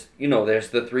there's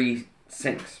the 3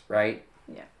 sinks, right?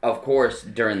 Yeah. Of course,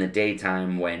 during the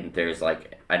daytime when there's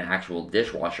like an actual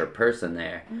dishwasher person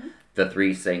there, the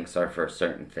 3 sinks are for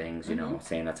certain things, you know,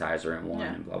 sanitizer in one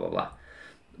and blah blah blah.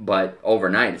 But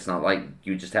overnight, it's not like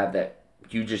you just have that.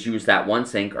 You just use that one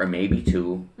sink or maybe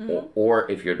 2, or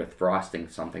if you're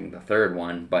defrosting something, the 3rd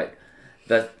one. But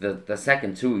the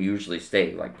second 2 usually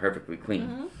stay like perfectly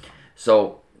clean.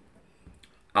 So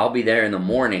I'll be there in the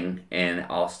morning and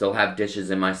I'll still have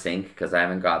dishes in my sink because I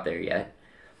haven't got there yet.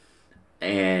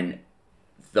 And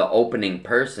the opening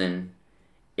person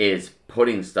is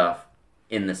putting stuff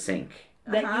in the sink.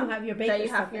 That you have your baker That you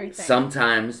have stuff your in. thing.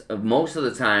 Sometimes, most of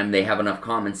the time, they have enough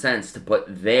common sense to put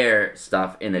their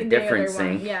stuff in a In the different other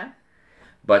one, sink. Yeah.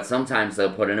 But sometimes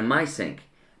they'll put it in my sink.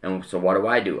 And so what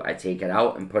do? I take it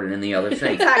out and put it in the other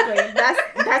sink. Exactly.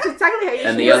 That's exactly how you And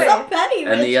should the do other- You're it. so petty,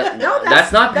 And the Rich. No,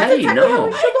 that's not petty, exactly how no.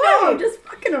 we should do I know, it. just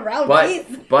fucking around.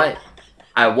 Jeez. But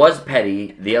I was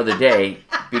petty the other day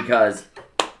because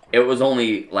it was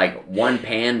only like 1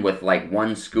 pan with like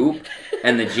 1 scoop,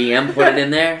 and the GM put it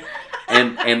in there,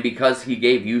 and because he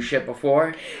gave you shit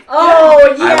before,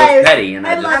 Oh, yes. I was petty, and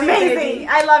I just love you, Amazing. baby.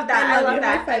 I love that. I love you.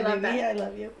 that. High five, I love baby. that. I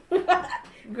love you.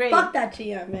 Great. Fuck that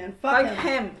GM, man. Fuck Fuck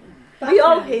him. him. Fuck We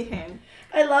all him. hate him.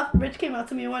 I love. Rich came out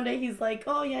to me one day. He's like,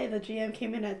 "Oh yeah, the GM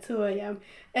came in at 2 a.m."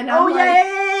 And Oh, I'm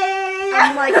yeah.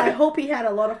 I'm like, I hope he had a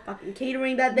lot of fucking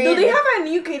catering that day. Do they And have a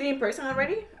new catering person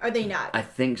already? Are they not? I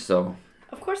think so.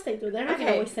 Of course they do. They're not Okay.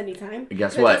 gonna waste any time.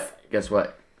 Guess But what? Guess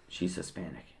what? She's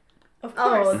Hispanic. Of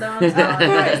course. Oh, don't. Of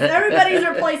course. Everybody's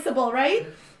replaceable, right?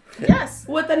 Yes.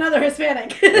 With another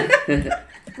Hispanic.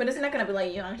 But it's not gonna be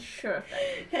like, you're not sure of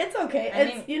that. It's okay. I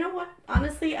It's mean- you know what?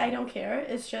 Honestly, I don't care.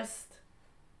 It's just,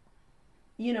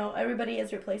 you know, everybody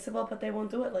is replaceable, but they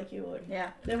won't do it like you would.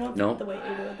 Yeah. They won't do No. it the way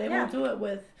you do it. They Yeah. won't do it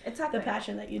with Exactly. the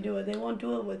passion that you do it. They won't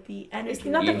do it with the energy. It's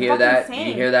not You the hear fucking that? same.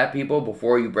 You hear that, people?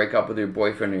 Before you break up with your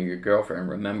boyfriend or your girlfriend,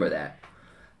 remember that.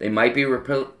 They might be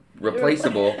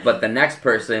replaceable, but the next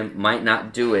person might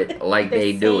not do it like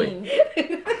they do it.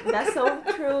 it. That's so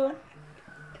true.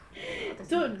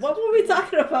 Dude, what were we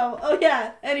talking about? Oh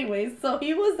yeah. Anyways, so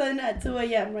he was in at 2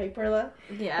 a.m. right, Perla?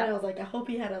 And I Yeah. was like, I hope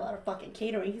he had a lot of fucking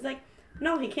catering. He's like,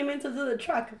 no, he came in to do the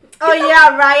truck. Oh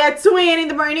yeah, right. At 2 a.m. in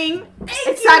the morning. Thank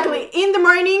Exactly. you. In the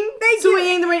morning. Thank 2 you.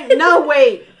 a.m. in the morning. No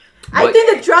way. I But-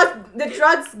 think the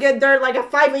trucks get there like at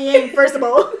 5 a.m. First of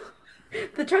all.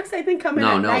 The trucks, I think, come in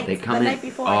No, at no, night, they come the in. night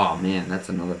before. Oh man, that's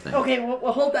another thing. Okay,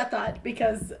 we'll hold that thought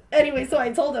because anyway. So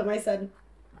I told him, I said,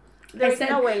 There's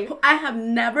no way. I have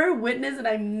never witnessed and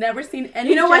I've never seen any.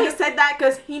 You know why he said that?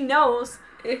 Because he knows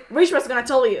Rich was gonna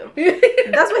tell you.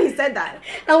 That's why he said that.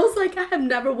 I was like, I have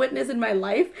never witnessed in my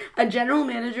life a general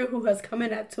manager who has come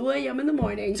in at 2 a.m. in the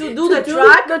morning to do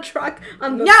the truck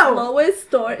on the slowest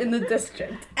store in the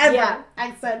district ever. Yeah.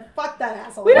 I said, fuck that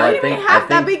asshole. We don't even have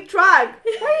that big truck.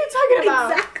 What are you talking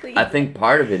about? Exactly. I think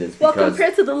part of it is well, because...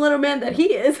 compared to the little man that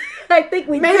he is, I think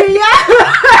we maybe did.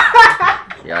 Yeah.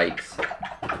 Yikes.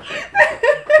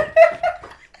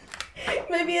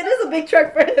 Maybe it is a big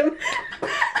truck for him.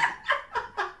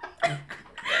 I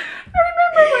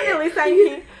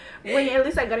remember when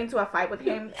Elisa got into a fight with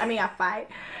him. I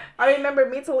remember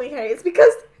me telling her it's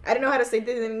because I don't know how to say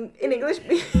this in English.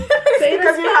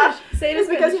 It's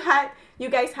because you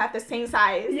guys have the same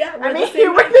size. Yeah,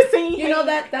 you were the same. You know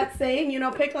that saying,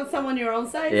 pick on someone your own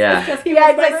size. Yeah. It's because he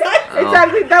was my size. Oh.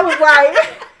 Exactly. That was why.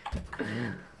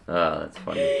 Oh, that's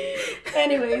funny.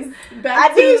 Anyways, I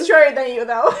think he's shorter than you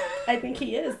though. I think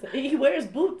he is. He wears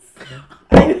boots.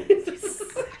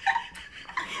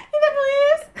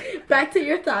 Back to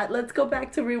your thought. Let's go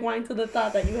back to rewind to the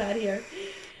thought that you had here.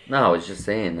 No, I was just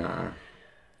saying,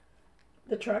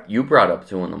 the truck? You brought up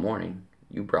 2 a.m.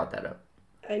 You brought that up.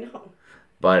 I know.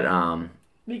 But,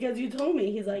 because you told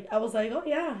me. He's like, I was like, oh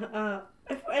yeah.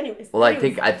 Anyways. Well, I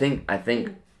think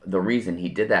the reason he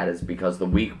did that is because the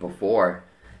week before,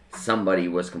 somebody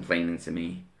was complaining to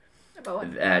me. About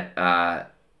what? That,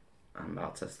 I'm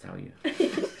about to tell you.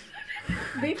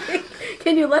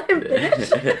 Can you let him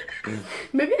finish?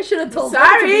 Maybe I should have told him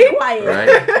to be quiet.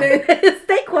 Right?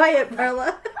 Stay quiet,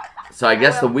 Perla. So I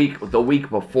guess the week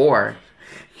before,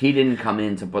 he didn't come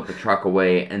in to put the truck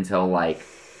away until like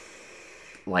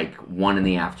 1 in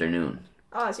the afternoon.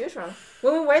 Oh, as usual.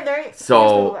 When we were there,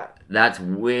 so that's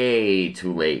way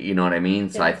too late. You know what I mean?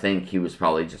 So yeah. I think he was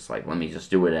probably just like, let me just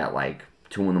do it at like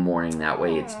 2 a.m. That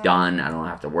way it's done. I don't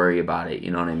have to worry about it.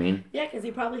 You know what I mean? Yeah, because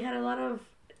he probably had a lot of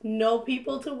no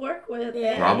people to work with.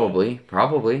 Yeah. Probably.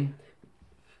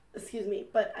 Excuse me,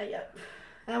 but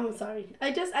I'm sorry.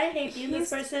 I hate being this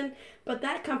person, but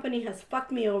that company has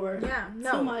fucked me over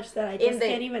so much that I just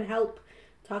can't even help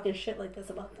talking shit like this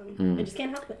about them. I just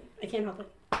can't help it. I can't help it.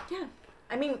 Yeah.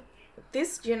 I mean,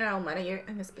 this general manager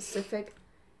in specific,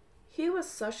 he was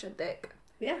such a dick.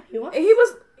 Yeah, he was.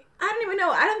 I don't even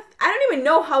know. I don't even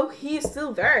know how he's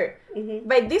still there. Mm-hmm.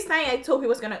 By this time, I told he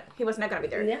was not gonna be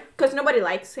there. Yeah. Because nobody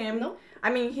likes him. No.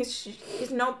 I mean,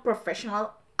 he's not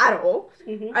professional at all.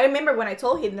 Mm-hmm. I remember when I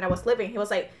told him that I was leaving,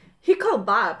 he called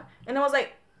Bob, and I was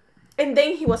like, and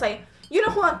then he was like, you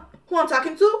know who I'm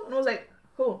talking to? And I was like,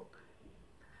 who?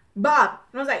 Bob.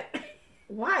 And I was like,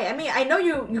 why? I mean, I know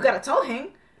you gotta tell him,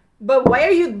 but why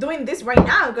are you doing this right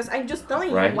now? Because I'm just telling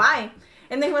you why.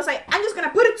 And then he was like, I'm just going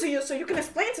to put it to you so you can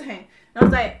explain to him. And I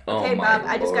was like, okay, Bob,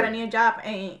 I just got a new job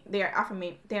and they're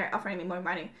offering me more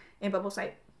money. And Bob was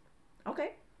like,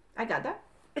 okay, I got that.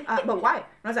 But why? And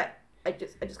I was like, I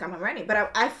just got my money. But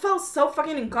I felt so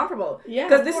fucking uncomfortable. Yeah,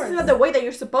 because this is not the way that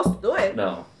you're supposed to do it.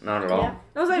 No, not at all. Yeah.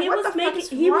 I was like,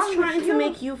 he was trying to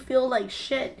make you feel like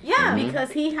shit. Yeah.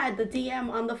 Because he had the DM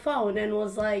on the phone and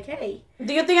was like, hey.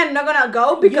 Do you think I'm not gonna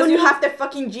go because you have the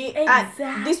fucking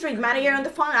district manager on the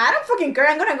phone? I don't fucking care.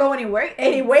 I'm gonna go anywhere.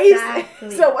 Anyways.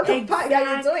 Exactly. So what the fuck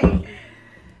are you doing?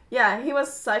 Yeah, he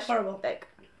was such horrible. Dick.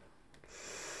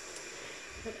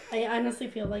 I honestly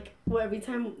feel like every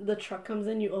time the truck comes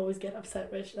in, you always get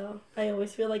upset, Rich, though. I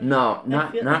always feel like... No,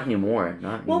 not anymore.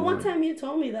 Well, one time you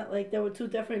told me that, like, there were 2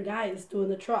 different guys doing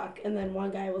the truck, and then one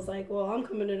guy was like, well, I'm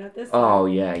coming in at this time. Oh,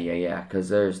 yeah. Because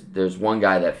there's one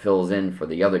guy that fills in for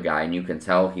the other guy, and you can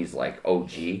tell he's, like, OG.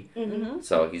 Mm-hmm.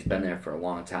 So he's been there for a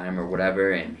long time or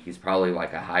whatever, and he's probably,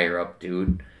 like, a higher-up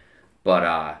dude.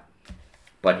 But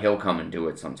he'll come and do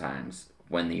it sometimes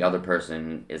when the other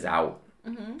person is out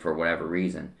for whatever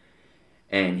reason.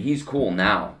 And he's cool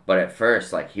now, but at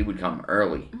first, like, he would come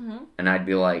early, and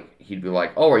he'd be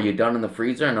like, oh, are you done in the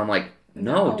freezer? And I'm like,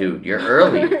 no, dude, you're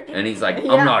early. And he's like,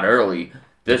 I'm not early.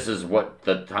 This is what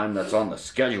the time that's on the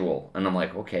schedule. And I'm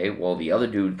like, okay, well, the other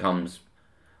dude comes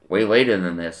way later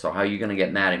than this, so how are you going to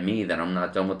get mad at me that I'm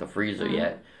not done with the freezer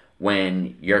yet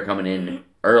when you're coming in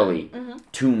early?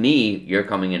 To me, you're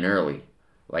coming in early.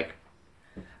 Like,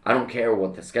 I don't care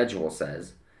what the schedule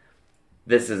says.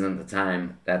 This isn't the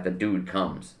time that the dude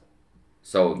comes.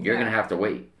 So you're going to have to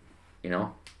wait, you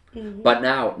know? Mm-hmm. But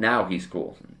now he's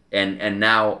cool. And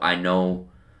now I know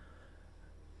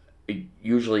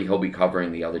usually he'll be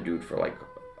covering the other dude for like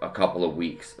a couple of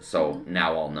weeks. So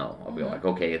now I'll know. I'll be like,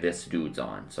 okay, this dude's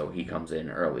on. So he comes in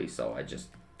early. So I just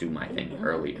do my thing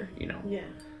earlier, you know? Yeah.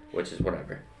 Which is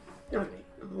whatever. Okay.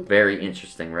 Very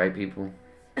interesting, right, people?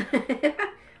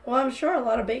 Well, I'm sure a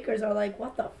lot of bakers are like,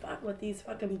 what the fuck with these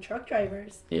fucking truck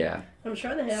drivers? Yeah. I'm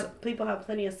sure people have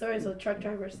plenty of stories with truck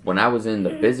drivers. When I was in the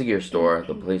busier store,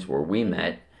 the place where we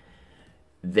met,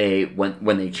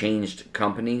 when they changed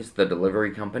companies, the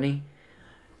delivery company,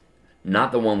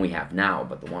 not the one we have now,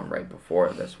 but the one right before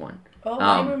this one. Oh,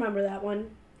 I remember that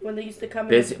one when they used to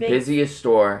come in. Busiest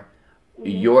store.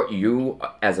 You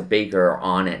as a baker are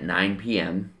on at 9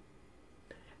 p.m.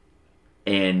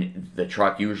 and the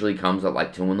truck usually comes at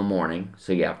like 2 in the morning,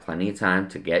 so you have plenty of time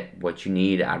to get what you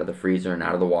need out of the freezer and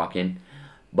out of the walk-in.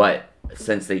 But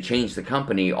since they changed the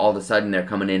company, all of a sudden they're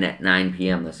coming in at 9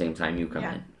 p.m. the same time you come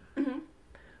in. Mm-hmm.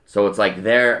 So it's like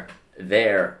they're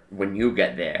there when you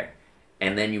get there,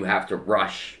 and then you have to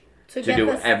rush to do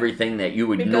everything that you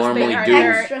would normally do.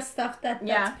 Extra stuff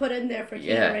that's put in there for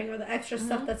catering, or the extra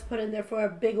stuff that's put in there for a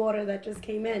big order that just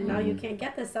came in. Now you can't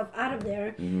get this stuff out of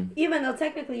there, even though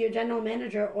technically your general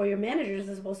manager or your managers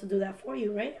is supposed to do that for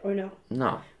you, right? Or no?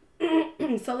 No.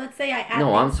 So let's say I add.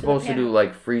 No, I'm supposed to do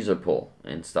like freezer pull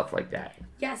and stuff like that.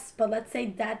 Yes, but let's say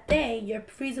that day your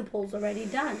freezer pull's already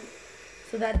done.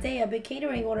 So that day a big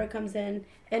catering order comes in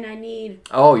and I need...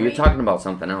 Oh, you're talking about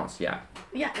something else, yeah.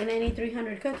 Yeah, and I need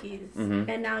 300 cookies. Mm-hmm.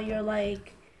 And now you're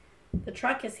like, the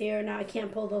truck is here, now I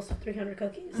can't pull those 300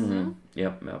 cookies. Mm-hmm.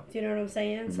 Yep. Do you know what I'm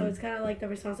saying? So it's kind of like the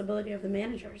responsibility of the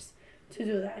managers to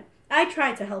do that. I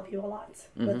tried to help you a lot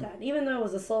with that, even though it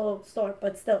was a slow start,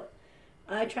 but still.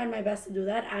 I tried my best to do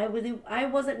that. I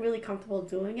wasn't really comfortable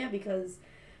doing it because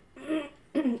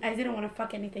I didn't want to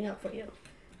fuck anything up for you.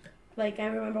 Like, I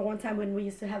remember one time when we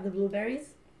used to have the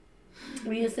blueberries.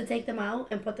 We used to take them out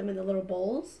and put them in the little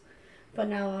bowls. But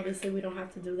now, obviously, we don't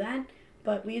have to do that.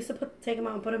 But we used to take them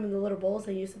out and put them in the little bowls.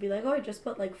 And you used to be like, oh, I just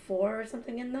put, like, 4 or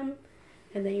something in them.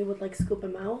 And then you would, like, scoop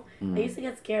them out. I used to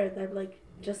get scared that, like,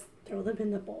 just throw them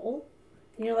in the bowl.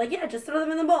 And you're like, yeah, just throw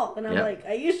them in the bowl. And I'm like,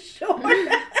 are you sure?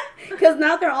 Because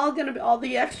now they're all going to be, all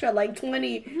the extra, like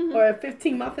 20 or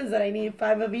 15 muffins that I need,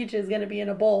 5 of each is going to be in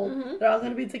a bowl. They're all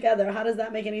going to be together. How does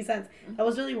that make any sense? I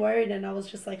was really worried, and I was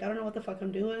just like, I don't know what the fuck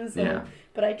I'm doing. So,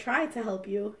 but I tried to help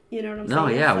you. You know what I'm saying? No,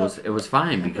 yeah, so, it was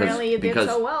fine. Because, apparently you did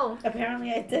so well.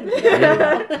 Apparently I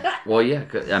did. Well, yeah,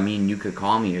 I mean, you could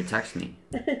call me or text me.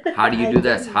 How do you do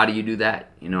this? How do you do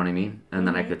that? You know what I mean? And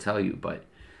then I could tell you.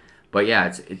 But yeah,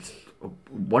 it's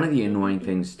one of the annoying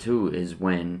things, too, is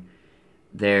when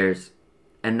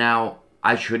and now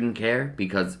I shouldn't care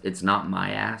because it's not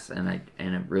my ass, and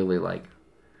it really, like,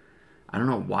 I don't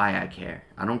know why I care.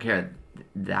 I don't care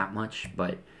that much,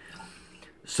 but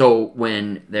so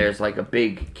when there's like a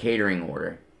big catering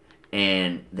order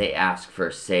and they ask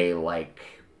for, say, like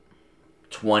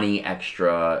 20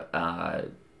 extra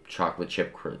chocolate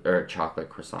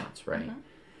croissants, right?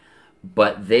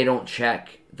 But they don't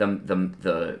check,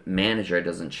 the manager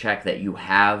doesn't check that you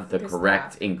have the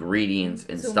correct ingredients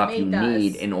and stuff you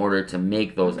need in order to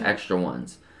make those extra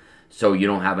ones. So you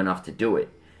don't have enough to do it.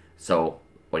 So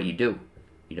what do?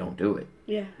 You don't do it.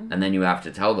 Yeah. And then you have to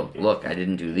tell them, look, I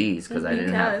didn't do these because I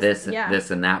didn't have this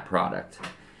and that product.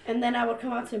 And then I would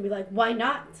come out to him and be like, why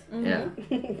not? Yeah.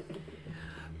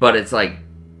 But it's like,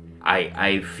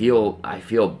 I feel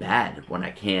bad when I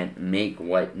can't make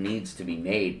what needs to be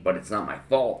made, but it's not my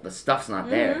fault. The stuff's not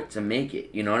there to make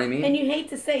it. You know what I mean? And you hate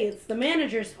to say it's the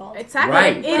manager's fault. Exactly.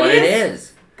 Right, it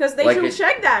is. Because they should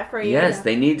check that for you. Yes,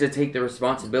 they need to take the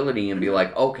responsibility and be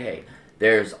like, okay,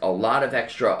 there's a lot of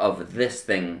extra of this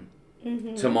thing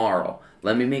tomorrow.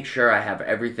 Let me make sure I have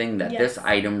everything that this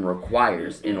item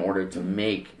requires in order to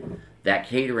make that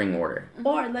catering order.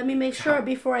 Or let me make sure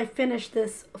before I finish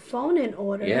this phone-in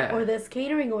order or this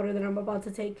catering order that I'm about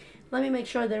to take, let me make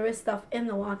sure there is stuff in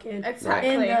the walk-in,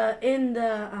 in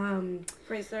the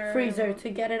freezer to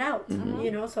get it out. You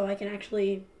know, so I can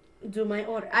actually do my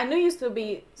order. I knew you used to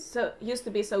be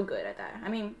so good at that. I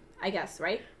mean, I guess,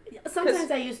 right?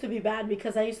 Sometimes I used to be bad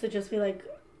because I used to just be like,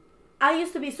 I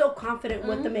used to be so confident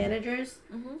with the managers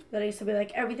that I used to be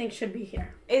like, everything should be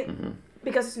here.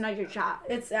 Because it's not your job.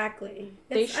 Exactly.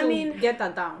 They should get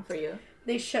that down for you.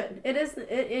 They should. It is,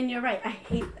 and you're right. I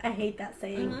hate that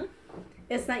saying.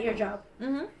 It's not your job.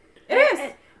 It is.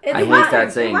 I hate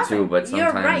that saying too, but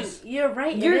sometimes you're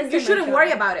right. You shouldn't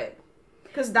worry about it,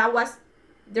 because that was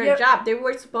their job. They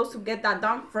were supposed to get that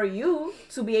done for you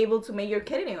to be able to make your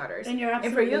catering orders,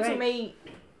 and for you to make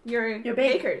your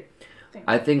baker.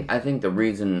 I think the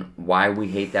reason why we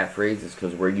hate that phrase is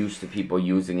because we're used to people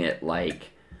using it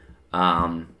like,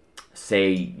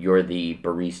 say you're the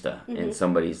barista and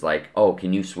somebody's like, oh,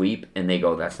 can you sweep? And they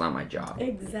go, that's not my job.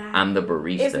 Exactly. I'm the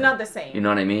barista. It's not the same. You know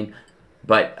what I mean?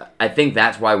 But I think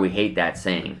that's why we hate that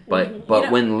saying. But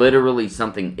when literally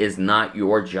something is not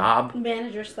your job,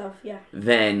 manager stuff,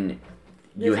 then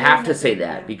you have to say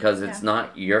that because it's Yeah.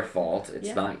 not your fault. It's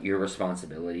Yeah. not your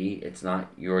responsibility. It's not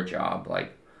your job.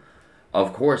 Like,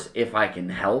 of course, if I can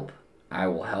help, I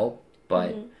will help.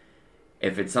 But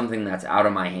if it's something that's out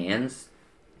of my hands,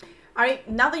 All right,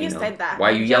 now that you know, said that, why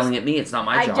are you yelling at me? It's not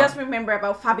my job. I just remember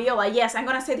about Fabiola. Yes, I'm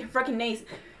gonna say her fucking name.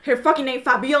 Her fucking name,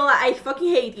 Fabiola. I fucking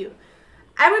hate you.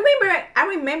 I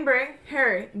remember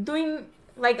her doing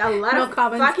like a lot No of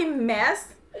comments. fucking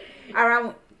mess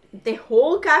around the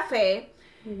whole cafe,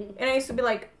 and I used to be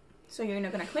like, "So you're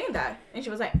not gonna clean that?" And she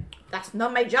was like, "That's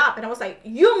not my job." And I was like,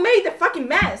 "You made the fucking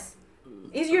mess.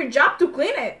 It's your job to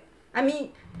clean it. I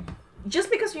mean."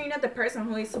 Just because you're not the person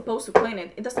who is supposed to clean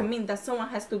it, it doesn't mean that someone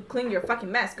has to clean your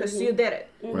fucking mess because you did it.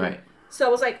 Right. So I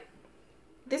was like,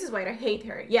 this is why I hate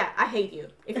her. Yeah, I hate you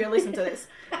if you're listening to this.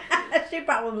 She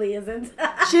probably isn't.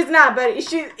 She's not, but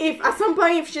if at some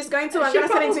point if she's going to, I'm She gonna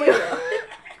send it to probably you.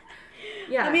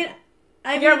 Yeah, I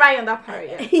mean, you're right on that part.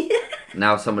 Yeah.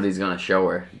 Now somebody's gonna show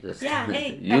her. Just, Yeah,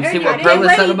 hey, you I heard see you. what I didn't Perla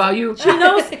said wait. about you? She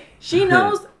knows. She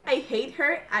knows I hate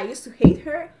her. I used to hate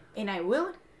her, and I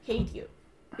will hate you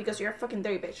because you're a fucking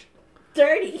dirty bitch.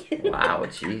 Dirty. Wow,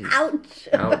 jeez. Ouch.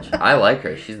 Ouch. I like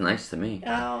her. She's nice to me.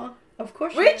 Oh, of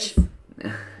course. she Rich,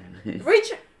 is.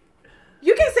 Rich,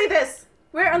 you can say this.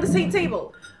 We're on the same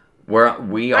table. We Are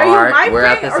you my we're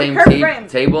at friend the or same her friend?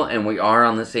 table and we are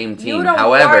on the same You team. don't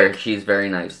However, work- she's very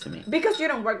nice to me. Because you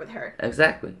don't work with her.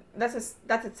 Exactly. That's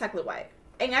exactly why.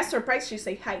 And I'm surprised she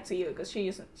say hi to you because she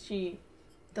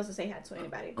doesn't say hi to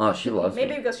anybody. Oh, she loves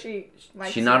Maybe me. because she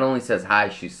likes She not only says hi,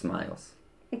 she smiles.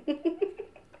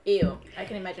 Ew. I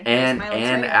can imagine her And smiling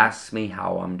and to you. asks me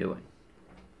how I'm doing.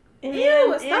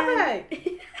 Ew, stop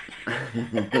it.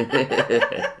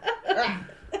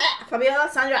 Fabiola,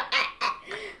 Sandra.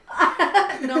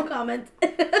 No comment.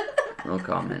 No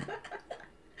comment.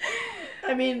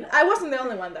 I mean, I wasn't the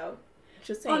only one though.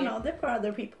 Just saying. oh no, there were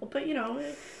other people, but you know,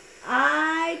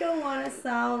 I don't want to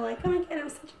sound like, oh my god, I'm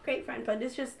such a great friend, but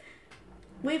it's just,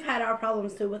 we've had our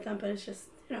problems too with them, but it's just,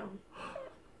 you know,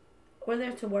 we're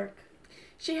there to work.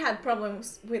 She had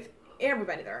problems with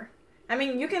everybody there. I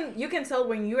mean, you can tell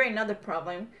when you are another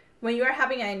problem, when you are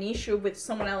having an issue with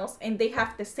someone else and they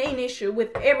have the same issue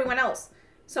with everyone else.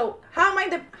 So how am I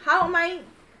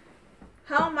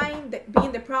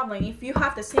being the problem if you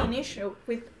have the same issue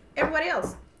with everybody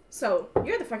else? So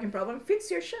you're the fucking problem.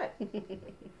 Fix your shit.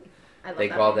 I love They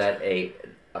call that a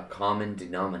common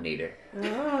denominator.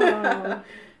 Oh.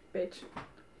 bitch.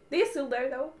 They still there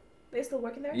though? They still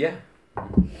working there? Yeah.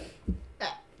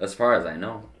 As far as I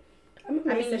know. I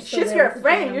mean, she's your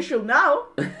friend. You should know.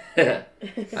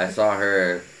 I saw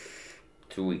her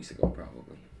 2 weeks ago,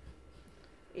 probably.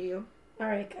 Ew. All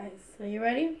right, guys. Are you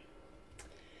ready?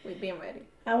 We've been ready.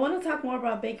 I want to talk more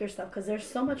about Baker stuff because there's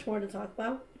so much more to talk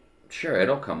about. Sure,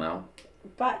 it'll come out.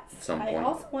 But Some I point.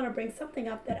 also want to bring something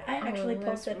up that I actually let's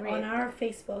posted read. on our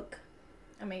Facebook.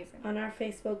 Amazing. On our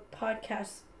Facebook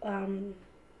podcast,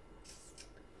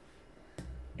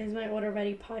 Is My Order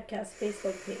Ready podcast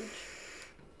Facebook page.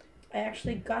 I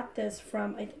actually got this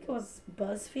from, I think it was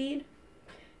BuzzFeed.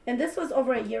 And this was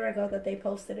over a year ago that they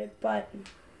posted it, but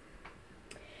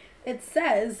it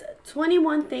says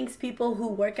 21 things people who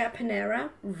work at Panera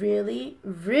really,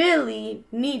 really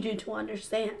need you to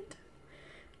understand.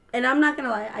 And I'm not going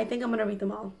to lie, I think I'm going to read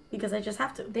them all because I just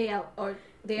have to. They are all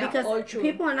Because true.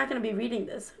 people are not going to be reading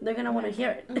this. They're going to want to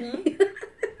hear it.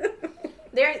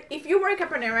 If you work at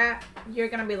Panera, you're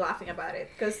gonna be laughing about it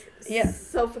because Yeah.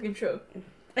 so fucking true.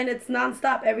 And it's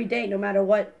nonstop every day, no matter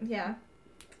what. Yeah.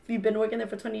 If you've been working there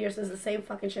for 20 years, it's the same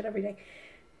fucking shit every day.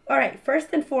 All right, first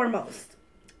and foremost,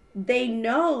 they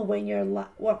know when you're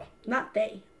well, not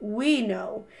they. We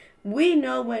know. We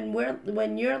know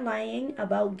when you're lying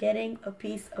about getting a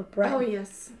piece of bread. Oh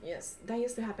yes, that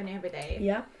used to happen every day.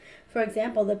 Yeah. For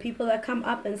example, the people that come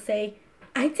up and say,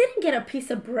 "I didn't get a piece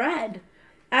of bread,"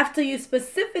 after you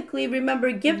specifically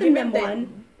remember giving them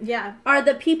one, Yeah. are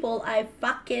the people I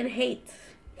fucking hate.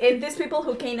 And these people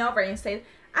who came over and said,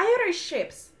 "I ordered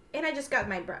chips and I just got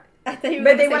my bread," I thought you were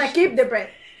but they gonna want to say keep the bread.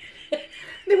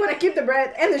 They want to keep the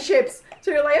bread and the chips.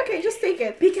 So you're like, okay, just take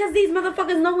it. because these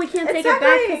motherfuckers know we can't take it back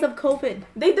Exactly. because of COVID.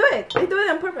 They do it. They do it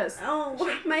on purpose. Oh,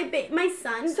 my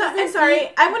son. So, I'm doesn't sorry,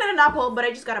 eat- I wanted an apple, but I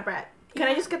just got a bread. Can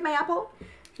I just get my apple?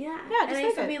 Yeah, Yeah, and just I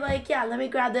used take to it. be like, yeah, let me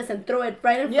grab this and throw it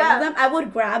right in front Yeah. of them. I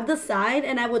would grab the side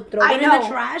and I would throw I it in the know.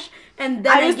 trash, and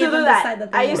then I I used to give do them that. the side that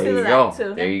I they used want. to There do you that go.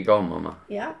 too. There you go, mama.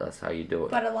 Yeah. That's how you do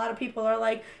it. But a lot of people are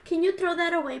like, can you throw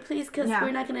that away, please? Because Yeah.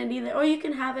 we're not going to need it. Or you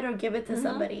can have it or give it to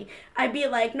somebody. I'd be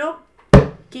like, nope,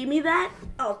 give me that.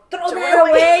 I'll throw Throw that it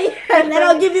away. away. And then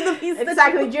I'll give you the piece. that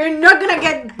Exactly. you- You're not gonna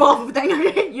get both of them.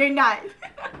 You're not.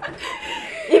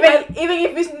 even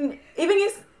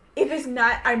if if it's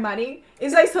not Armani,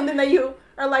 it's like something that you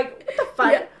are like, what the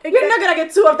fuck? Yeah, exactly. You're not gonna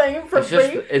get 2 of them for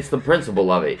free. It's the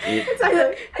principle of it.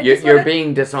 Exactly. You're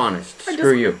being dishonest.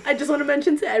 Screw you. I just want to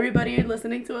mention to everybody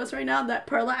listening to us right now that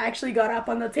Perla actually got up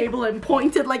on the table and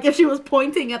pointed like if she was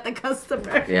pointing at the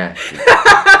customer. Yeah.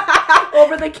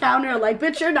 Over the counter, like,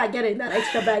 bitch, you're not getting that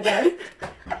extra baguette.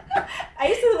 I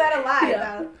used to do that a lot.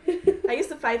 Yeah. I used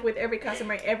to fight with every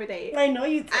customer every day. I know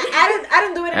you. I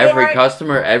don't do it Every anymore.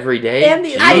 customer, every day. And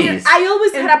the- Jeez. I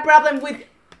always had a problem with.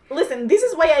 Listen, this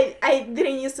is why I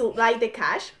didn't used to like the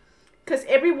cash, because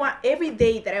every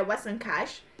day that I was on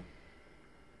cash,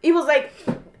 it was like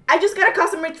I just got a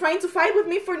customer trying to fight with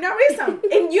me for no reason,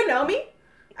 and you know me.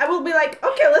 I will be like,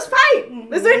 okay, let's fight.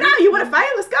 Let's do it now. You want to fight?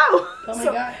 Let's go. Oh my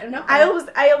god! No. I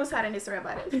always had an history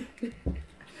about it.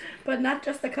 But not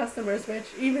just the customers,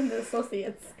 Rich. Even the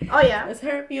associates. Oh yeah. As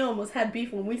her and me almost had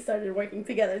beef when we started working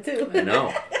together too. I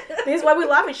know. This is why we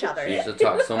love each other. She used to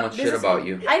talk so much shit about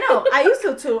you. I know. I used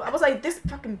to too. I was like, this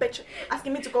fucking bitch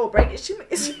asking me to go break. Is she my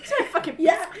fucking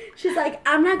Yeah. She's like,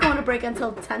 I'm not going to break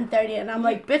until 10:30, and I'm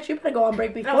like, bitch, you better go on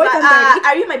break And before I was 10:30. like,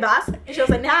 are you my boss? And she was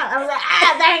like, nah. I was like,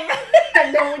 dang.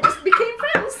 And then we just became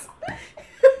friends.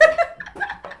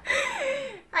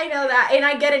 I know that, and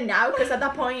I get it now because at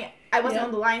that point I wasn't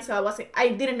on the line, so I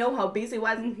didn't know how busy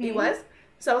it was.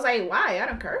 So I was like, why? I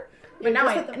don't care. But now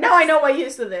I know what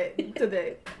used to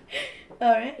the.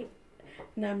 All right.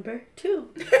 Number 2.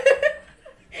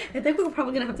 I think we're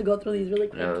probably gonna have to go through these really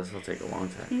quick. Yeah, this will take a long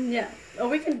time. Yeah. Or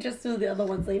we can just do the other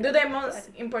ones later. Do the most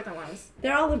important ones.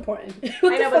 They're all important. I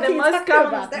know, but the most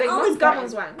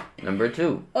common one. Number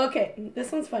 2. Okay,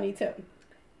 this one's funny too.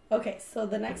 Okay, so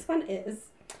the next one is,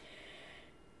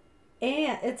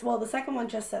 and the second one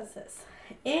just says this,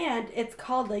 and it's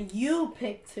called the You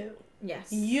Pick 2. Yes.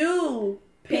 You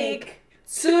Pick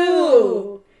 2.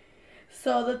 2.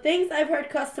 So the things I've heard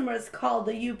customers call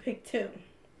the You Pick 2.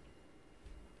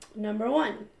 Number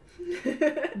 1,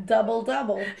 double.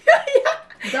 Yeah.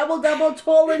 Double,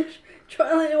 toil and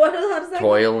what is that?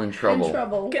 Toil and trouble.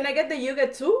 trouble. Can I get the you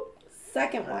get 2?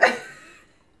 Second one,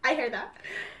 I heard that.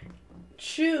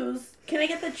 choose. Can I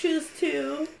get the choose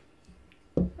 2?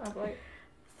 Oh boy.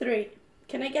 3.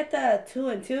 Can I get the 2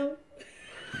 and 2?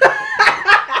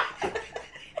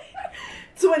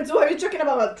 2 and 2? Are you talking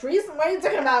about trees? What are you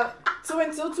talking about? 2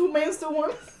 and 2, 2 mains, 2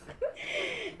 ones.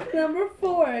 Number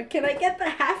 4. Can I get the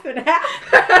half and half?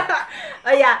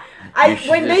 Oh yeah. You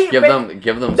should give them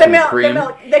the some milk, cream.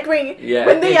 the cream. Yeah.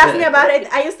 When they asked me about it,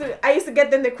 I used to get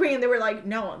them the cream. They were like,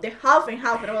 no, the half and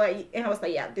half, and I was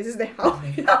like, yeah, this is the half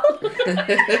and half.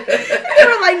 They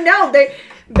were like, no,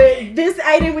 this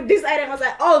item with this item. I was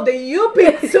like, oh, the you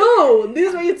pick 2. This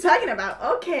is what you're talking about.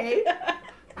 Okay.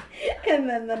 And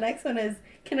then the next one is,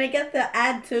 can I get the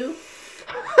add 2?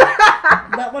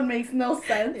 That one makes no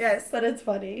sense. Yes, but it's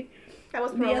funny. That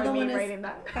was The probably other me one is, writing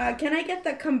that. Can I get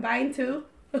the combine 2?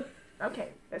 Okay,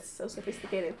 that's so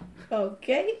sophisticated.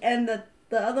 Okay, and the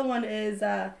other one is,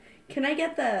 can I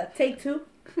get the take 2?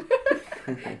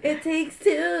 It takes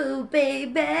 2,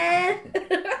 baby.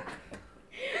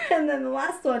 And then the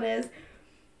last one is,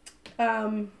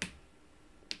 oh,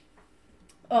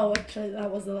 actually, that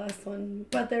was the last one.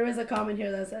 But there is a comment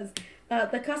here that says,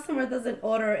 the customer doesn't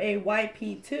order a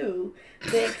YP2.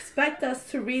 They expect us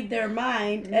to read their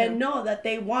mind and know that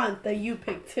they want the You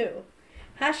Pick 2.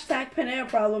 Hashtag Panera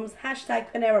Problems.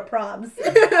 Hashtag Panera Probs.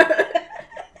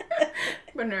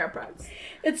 Panera Probs.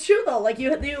 It's true though. Like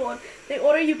they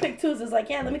order You Pick 2s. It's like,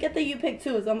 yeah, let me get the You Pick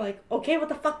 2s. I'm like, okay, what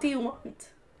the fuck do you want?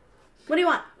 What do you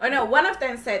want? Oh no, one of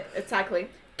them said exactly.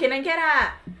 Can I get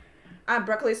a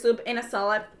broccoli soup and a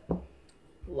salad?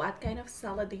 What kind of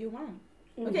salad do you want?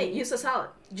 Okay, use a salad.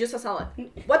 Just a salad.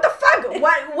 What the fuck?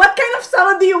 What kind of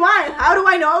salad do you want? How do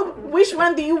I know which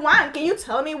one do you want? Can you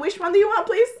tell me which one do you want,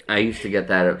 please? I used to get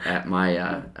that at my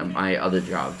other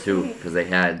job too, because they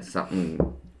had something.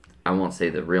 I won't say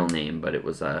the real name, but it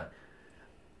was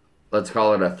let's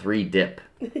call it a 3 dip.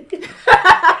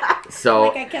 So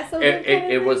like a queso dip kind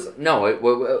of it was no,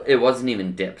 it wasn't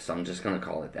even dips. I'm just gonna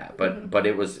call it that. But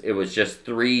it was just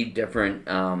 3 different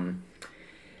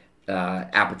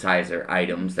appetizer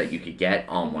items that you could get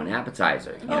on one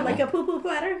appetizer. You know? like a poo-poo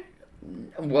platter?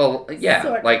 Well, yeah,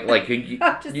 Sort. like you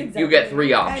get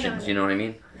 3 options. You know what I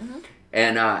mean? Mm-hmm.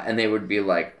 And they would be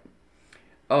like,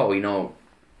 oh, you know,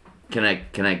 can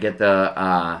I get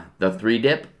the 3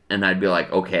 dip? And I'd be like,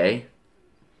 okay.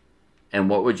 And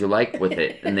what would you like with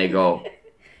it? And they go,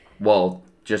 well,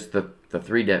 just the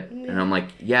 3 dip. And I'm like,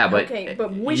 yeah, but, Okay,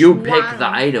 but which you pick one? the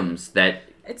items that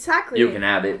Exactly. You can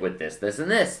have it with this, this,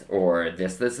 and this, or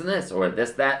this, this, and this, or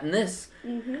this, that, and this.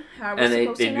 How And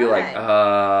they'd be like,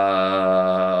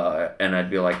 and I'd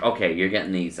be like, okay, you're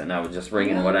getting these, and I would just ring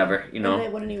in whatever, you know. And they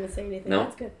wouldn't even say anything. No.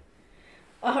 That's good.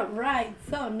 All right,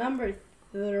 so number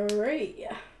 3.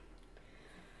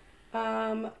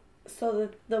 So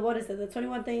the what is it? The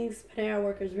 21 things Panera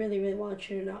workers really, really want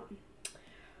you to know.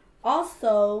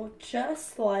 Also,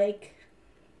 just like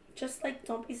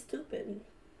don't be stupid.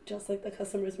 Just like the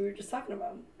customers we were just talking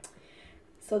about.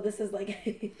 So this is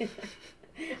like,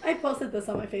 I posted this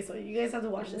on my Facebook. You guys have to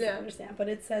watch this to understand. But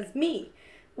it says, me,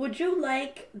 would you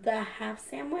like the half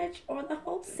sandwich or the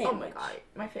whole sandwich? Oh my god,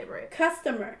 my favorite.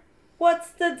 Customer,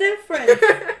 what's the difference?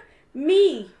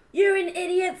 Me, you're an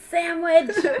idiot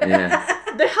sandwich.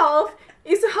 Yeah. The half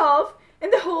is a half,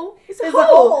 and the whole is a It's whole.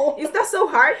 a whole. Is that so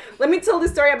hard? Let me tell the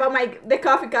story about the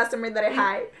coffee customer that I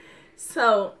had.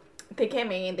 So they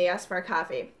came in and they asked for a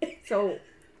coffee. So,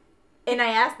 and I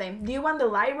asked them, do you want the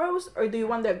light roast or do you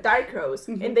want the dark roast?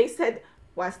 And they said,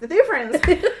 what's the difference?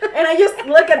 And I just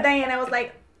looked at them and I was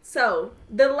like, so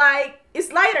the light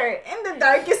is lighter and the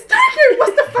dark is darker.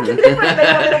 What's the fucking difference?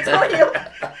 They wanted to tell you.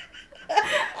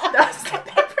 That's the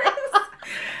difference.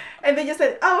 And they just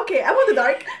said, oh, okay, I want the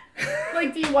dark.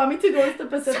 Like, do you want me to go to the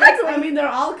Pacific? Exactly. I mean, they're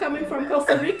all coming from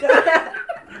Costa Rica.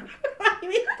 I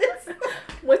mean,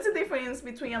 What's the difference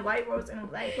between a light roast and a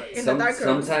dark roast?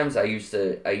 Sometimes I used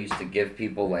to give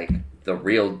people like the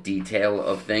real detail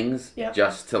of things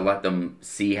just to let them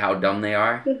see how dumb they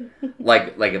are.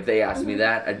 like if they asked me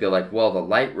that, I'd be like, well, the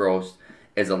light roast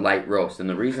is a light roast, and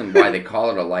the reason why they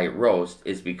call it a light roast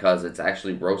is because it's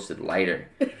actually roasted lighter.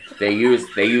 They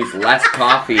use less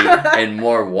coffee and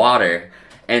more water.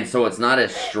 And so it's not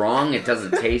as strong, it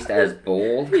doesn't taste as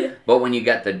bold. But when you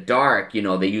get the dark, you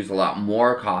know, they use a lot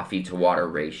more coffee to water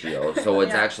ratio. So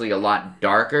it's actually a lot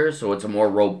darker, so it's a more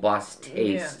robust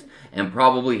taste. And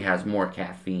probably has more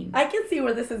caffeine. I can see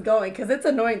where this is going, because it's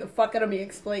annoying the fuck out of me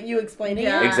explaining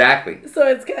it. Exactly. So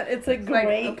it's a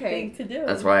great thing to do.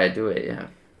 That's why I do it, yeah.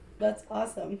 That's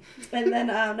awesome. And then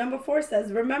number 4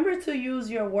 says, remember to use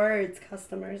your words,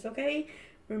 customers, okay?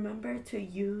 Remember to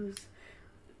use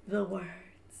the words.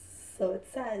 So it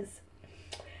says,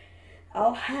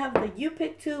 I'll have the you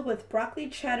pick 2 with broccoli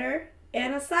cheddar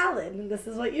and a salad. And this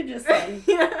is what you just said.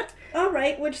 All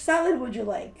right, which salad would you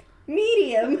like?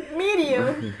 Medium.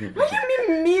 Medium? What do you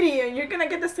mean medium? You're gonna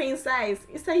get the same size.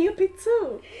 It's a you pick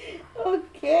 2.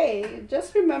 Okay.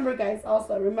 Just remember, guys,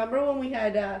 also, remember when we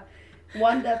had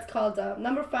one that's called,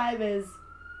 number 5 is,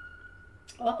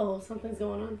 something's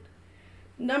going on.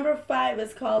 Number 5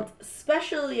 is called,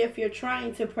 especially if you're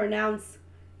trying to pronounce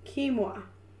quinoa.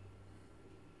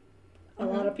 A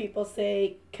lot of people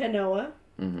say quinoa.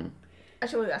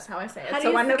 Actually, that's how I say it. How do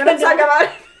So you I'm say not gonna talk quinoa? about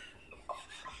it.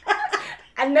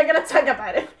 I'm not gonna talk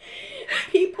about it.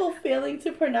 People failing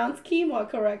to pronounce quinoa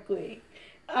correctly.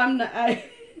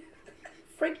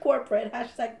 Freak corporate,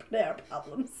 hashtag Panera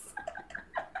problems.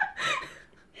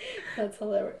 That's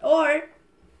hilarious. Or,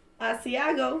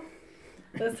 Asiago.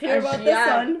 Let's hear about this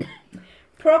one.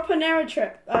 Pro Panera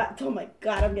trip. Oh my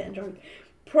god, I'm getting drunk.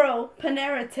 Pro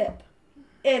Panera tip.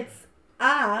 It's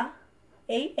AHZZHEEAH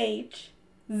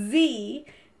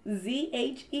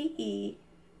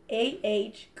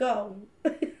go.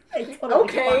 I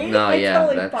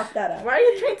totally fucked that up. Why are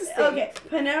you trying to say? Okay,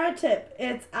 Panera tip.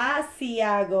 It's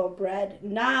Asiago bread,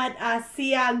 not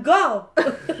Asiago.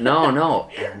 No.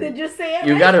 Did you say it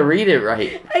You right? gotta read it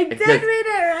right. I did read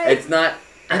it right. It's not.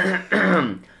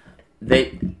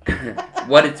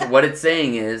 What it's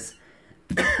saying is,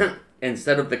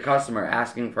 instead of the customer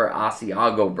asking for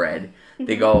Asiago bread,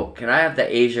 they go, "Can I have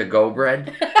the Asia Go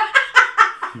bread?"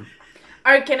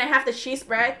 Or can I have the cheese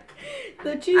bread?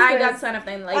 The cheese I bread. got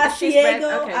something like the cheese bread.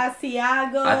 Okay.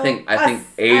 Asiago. I think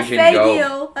Asian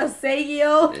Go.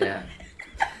 Asagio. Yeah.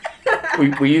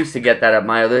 we used to get that at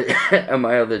my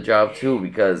other job too,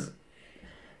 because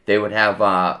they would have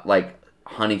like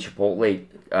honey chipotle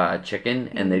chicken,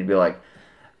 and they'd be like,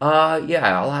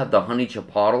 yeah, I'll have the honey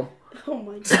chipotle. Oh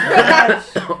my gosh.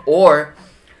 Or,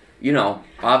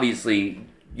 obviously,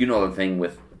 the thing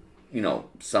with,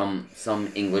 some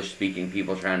English speaking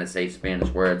people trying to say Spanish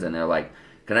words, and they're like,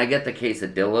 can I get the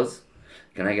quesadillas?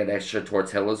 Can I get extra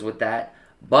tortillas with that?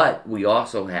 But we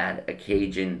also had a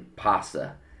Cajun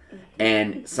pasta.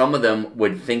 And some of them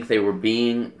would think they were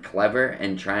being clever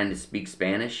and trying to speak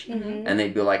Spanish. And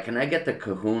they'd be like, can I get the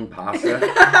Cajon pasta?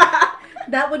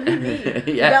 That would be me.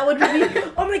 Yeah. That would be me.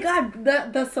 Oh my god,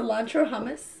 the cilantro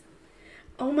hummus.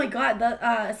 Oh my god,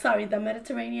 the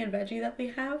Mediterranean veggie that we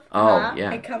have. Oh,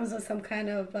 yeah. It comes with some kind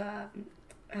of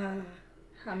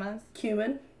Hummus.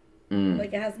 cumin.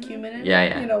 Like it has cumin in it. Yeah,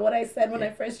 yeah. You know what I said when I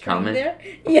first trained Cumin? there?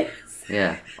 Yes.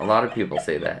 Yeah, a lot of people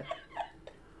say that.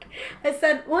 I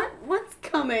said, what's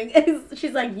coming? And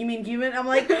she's like, you mean cumin? I'm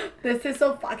like, this is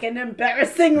so fucking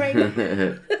embarrassing right now.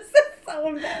 This is so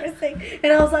embarrassing.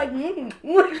 And I was like,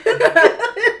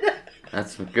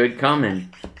 That's good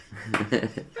coming.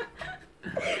 It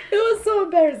was so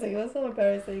embarrassing. It was so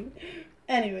embarrassing.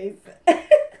 Anyways,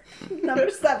 number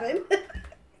 7.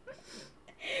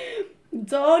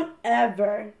 Don't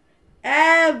ever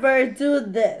do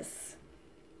this.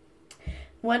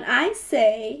 When I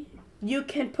say you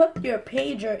can put your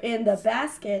pager in the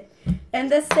basket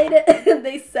and they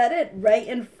said it right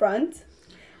in front,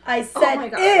 I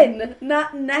said in,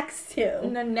 not next to.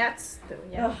 No, next to,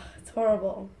 yeah. Ugh, it's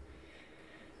horrible.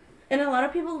 And a lot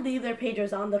of people leave their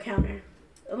pagers on the counter.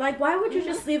 Like, why would you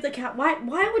just leave the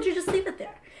why would you just leave it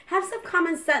there? Have some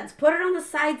common sense. Put it on the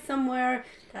side somewhere.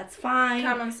 That's fine.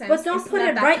 Common sense. But don't put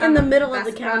it right in the middle of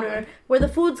the counter where the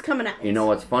food's coming out. You know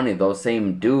what's funny? Those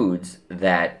same dudes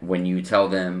that when you tell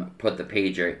them put the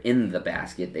pager in the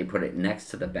basket, they put it next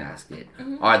to the basket,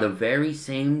 are the very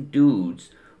same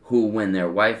dudes who, when their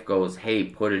wife goes, hey,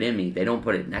 put it in me, they don't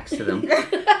put it next to them.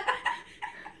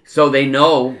 So they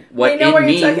know what they know what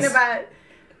means. You're talking about.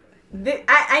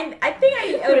 I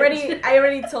think I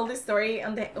already told this story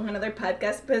on another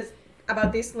podcast, but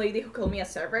about this lady who called me a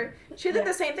server. She did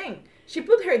the same thing. She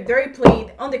put her dirty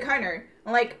plate on the counter.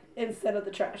 I'm like, instead of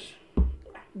the trash.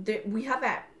 We have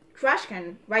a trash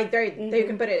can right there that you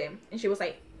can put it in. And she was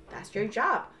like, that's your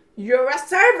job. You're a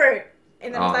server.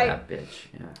 And then I was like, that bitch.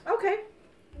 Yeah. Okay,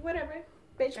 whatever,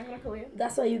 bitch. I'm gonna call you.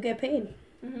 That's why you get paid.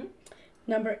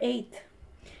 Number 8.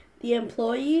 The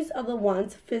employees are the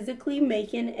ones physically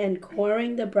making and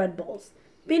coring the bread bowls.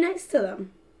 Be nice to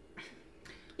them.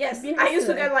 Yes, I used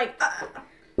to get like.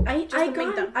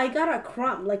 I got a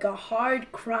crumb, like a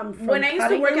hard crumb from when I used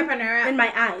to work at Panera in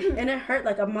my eye, and it hurt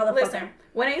like a motherfucker. Listen,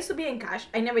 when I used to be in cash,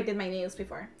 I never did my nails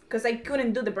before because I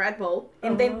couldn't do the bread bowl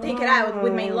and then take it out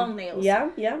with my long nails.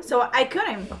 Yeah, yeah. So I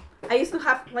couldn't. I used to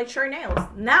have like short nails.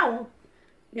 Now,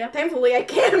 yeah, thankfully I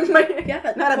can. But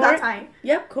yeah, not at that time.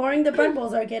 Yep, coring the bread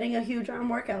bowls are getting a huge arm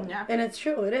workout. Yeah, and it's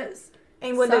true, it is.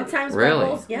 And when sometimes bread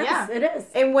bowls, yes, it is.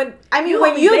 And when when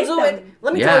you do it,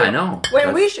 let me tell you. I know.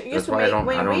 When we used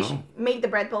to make the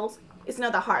bread bowls, it's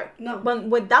not that hard. No. But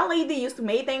when that lady used to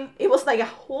make them, it was like a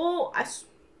whole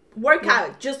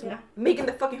workout just making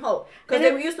the fucking hole because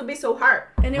they used to be so hard.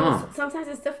 And it was sometimes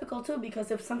it's difficult too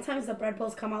because if sometimes the bread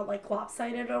bowls come out like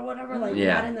lopsided or whatever, like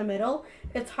not in the middle,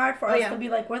 it's hard for us to be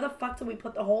like, where the fuck do we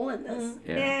put the hole in this?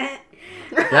 Yeah.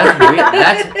 That's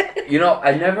weird.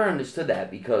 I never understood that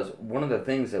because one of the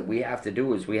things that we have to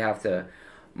do is we have to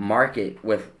mark it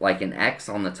with like an X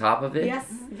on the top of it. Yes,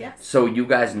 yes. So you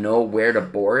guys know where to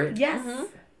bore it. Yes.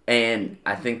 And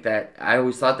I think that I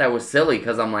always thought that was silly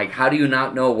because I'm like, how do you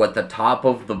not know what the top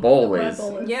of the bowl is?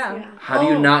 Yeah. How do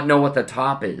you not know what the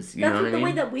top is? You know what I mean? That's the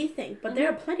way that we think, but there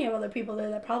are plenty of other people there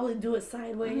that probably do it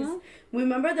sideways.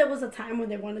 Remember there was a time when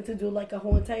they wanted to do like a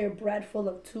whole entire bread full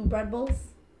of 2 bread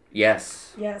bowls?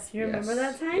 Yes. Yes, you remember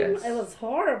that time? Yes. It was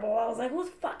horrible. I was like, whose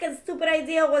fucking stupid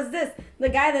idea was this? The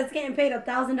guy that's getting paid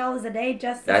 $1,000 a day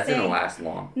just to That didn't last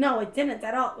long. No, it didn't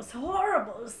at all. It was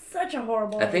horrible. It was such a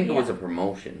horrible idea. I think it was a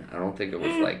promotion. I don't think it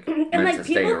was like meant to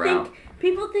stay around.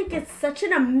 People think it's such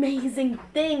an amazing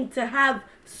thing to have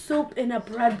soup in a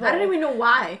bread bowl. I don't even know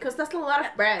why, because that's a lot of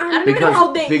bread. I don't even know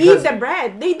how they eat the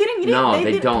bread. They didn't eat it. No,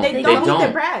 they don't. They don't eat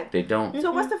the bread. They don't.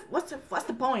 So what's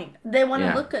the point? They want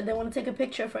to look good. They want to take a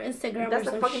picture for Instagram. That's or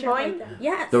the some fucking shit point. Like that.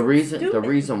 Yes. The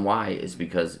reason why is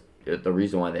because the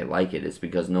reason why they like it is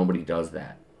because nobody does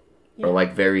that. Yeah. Or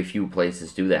like very few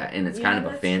places do that, and it's kind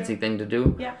of a fancy thing to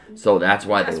do. Yeah. So that's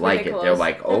why they like it. They're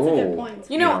like,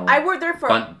 you know, I worked there for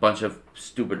bunch of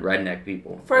stupid redneck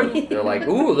people. They're like,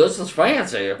 ooh, this is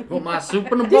fancy. Put my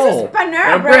soup in a bowl. This is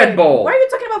Panera bread bowl. Why are you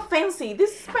talking about fancy?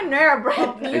 This is Panera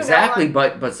bread. Exactly,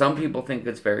 but some people think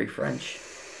it's very French.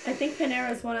 I think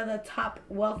Panera is one of the top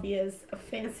wealthiest,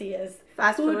 fanciest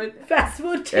fast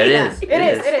food chains. It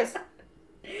is.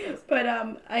 But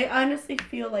I honestly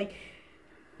feel like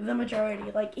the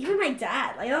majority, like even my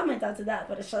dad, like I love my dad to death,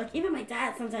 but it's like even my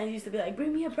dad sometimes used to be like,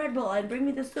 bring me a bread bowl and bring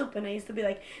me the soup, and I used to be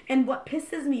like, and what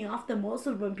pisses me off the most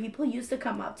was when people used to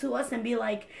come up to us and be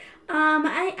like,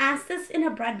 I asked this in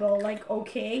a bread bowl, like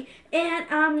okay,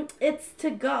 and it's to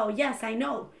go. Yes, I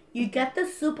know. You get the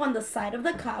soup on the side of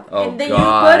the cup, and then you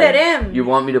put it in. You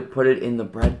want me to put it in the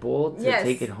bread bowl to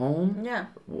take it home? Yeah.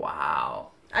 Wow.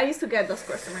 I used to get those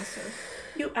customers too.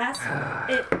 You ask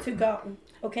it to go.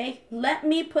 Okay? Let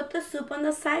me put the soup on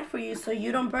the side for you so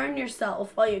you don't burn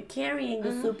yourself while you're carrying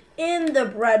the soup in the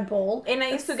bread bowl. And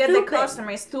I used to That's get the stupid.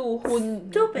 customers too who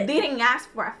Stupid. didn't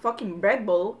ask for a fucking bread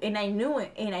bowl, and I knew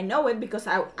it, and I know it because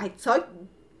I took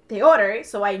the order,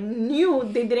 so I knew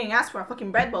they didn't ask for a fucking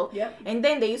bread bowl. Yep. And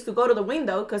then they used to go to the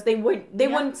window because they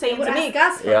wouldn't say it to me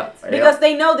because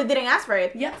they know they didn't ask for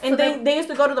it. Yeah, And so then they used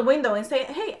to go to the window and say,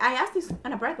 "Hey, I asked this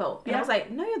on a bread bowl," and I Yeah. was like,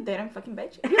 "No, you didn't, fucking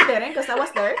bitch. You didn't, because I was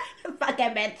there." Fucking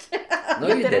bitch. No,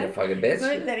 you didn't, fucking bitch.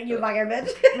 No, you didn't, you fucking bitch.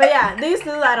 But yeah, they used to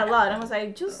do that a lot. I was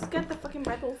like, just get the fucking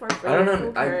bread bowl for free. I don't know.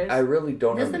 Who cares? I really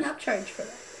don't There's an understand. upcharge for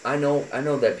that. I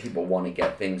know that people want to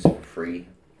get things for free.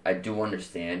 I do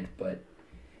understand, but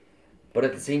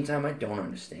at the same time, I don't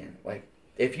understand. Like,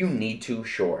 if you need to,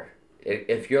 sure.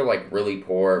 If you're like really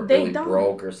poor, They really don't.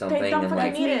 broke or something, They don't and fucking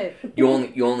like need it.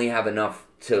 you only have enough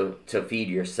to feed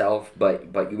yourself, but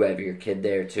you have your kid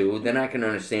there too, then I can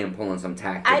understand pulling some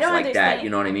tactics I don't like that. understand. You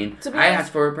know what I mean? To be I honest-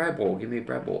 asked for a bread bowl. Give me a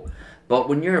bread bowl. But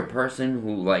when you're a person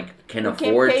who like can Who can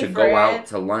afford pay to for go out it.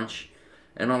 to lunch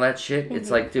and all that shit, it's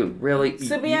like, dude, really?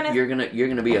 To be honest- you're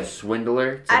gonna be a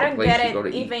swindler to I the don't place get you go to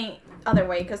it eat. even other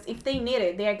way, because if they need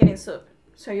it, they are getting soup.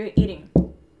 So you're eating.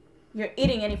 You're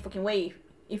eating any fucking way.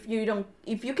 If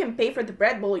you can pay for the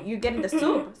bread bowl, you're getting the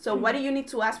soup. So why do you need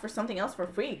to ask for something else for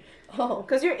free? Oh.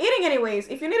 Because you're eating anyways.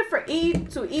 If you need it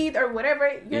to eat or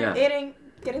whatever, you're getting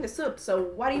the soup. So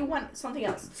why do you want something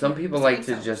else? Some people Doesn't like make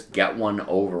to sense. just get one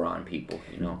over on people,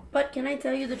 you know. But can I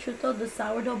tell you the truth though? The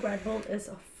sourdough bread bowl is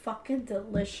fucking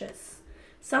delicious.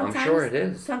 Sometimes, I'm sure it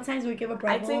is. Sometimes we give a I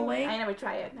bread bowl think away. I never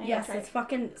try it. Yes, it's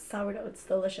fucking sourdough. It's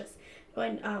delicious.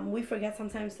 When we forget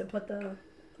sometimes to put the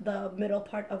middle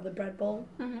part of the bread bowl.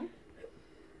 Mm-hmm.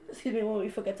 Excuse me, when we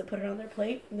forget to put it on their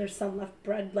plate, there's some left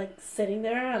bread like sitting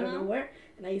there out of nowhere,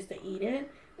 and I used to eat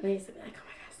it, and I used to be like, oh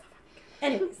my god, stop.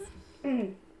 Anyways,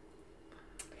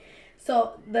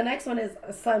 so the next one is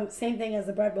same thing as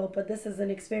the bread bowl, but this is an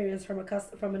experience from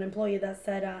from an employee that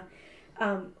said,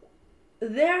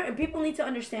 there people need to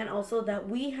understand also that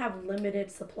we have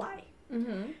limited supply.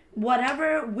 Mm-hmm.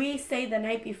 Whatever we say the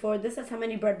night before, this is how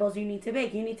many bread bowls you need to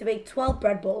bake. You need to bake 12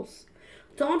 bread bowls.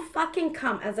 Don't fucking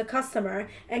come as a customer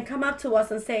and come up to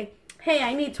us and say, hey,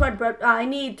 I need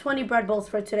 20 bread bowls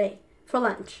for today, for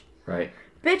lunch. Right.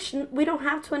 Bitch, we don't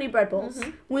have 20 bread bowls.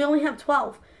 We only have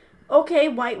 12. Okay,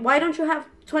 why don't you have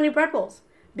 20 bread bowls?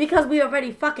 Because we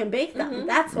already fucking baked them.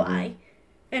 That's why.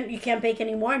 And you can't bake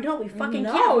anymore? No, we fucking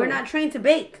can't. We're not trained to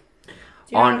bake. Do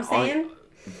you know what I'm saying?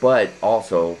 But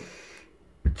also,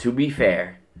 to be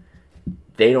fair,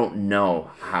 they don't know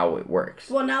how it works.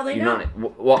 Well, now they you know.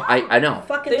 Well, I know.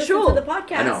 Fucking They listen should. to the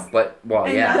podcast. I know, but well,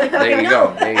 And yeah. now they There fucking you know.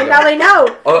 go. There you And go. now they know.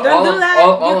 Don't do that.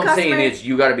 All you I'm saying customer. is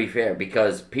you got to be fair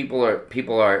because people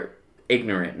are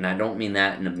ignorant, and I don't mean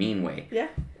that in a mean way. Yeah.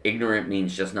 Ignorant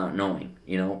means just not knowing.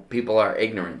 You know, people are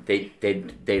ignorant. They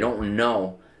don't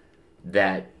know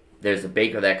that there's a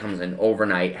baker that comes in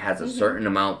overnight, has a certain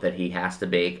amount that he has to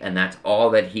bake, and that's all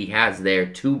that he has there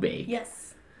to bake.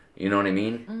 Yes. You know what I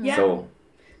mean? Yeah. So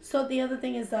So the other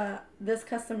thing is this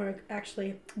customer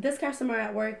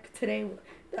at work today,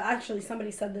 actually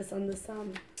somebody said this on this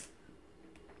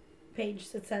page.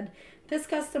 It said, this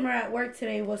customer at work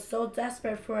today was so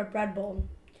desperate for a bread bowl.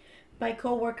 My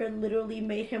coworker literally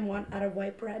made him one out of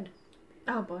white bread.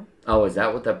 Oh boy. Oh, is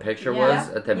that what the picture Yeah. was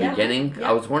at the Yeah. beginning? Yeah.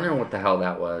 I was wondering what the hell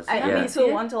that was. Me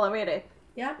too. Until I read it.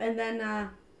 Yep, and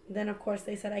then of course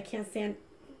they said I can't stand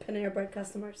Panera Bread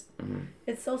customers. Mhm.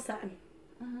 It's so sad.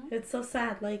 It's so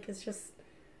sad. Like it's just,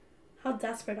 how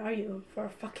desperate are you for a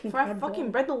fucking For a bread fucking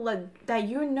bowl? bread bowl that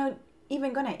you're not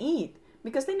even gonna eat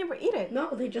because they never eat it.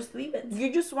 No, they just leave it.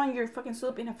 You just want your fucking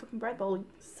soup in a fucking bread bowl.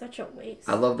 Such a waste.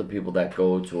 I love the people that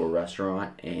go to a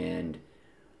restaurant and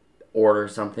order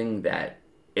something that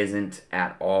isn't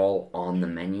at all on the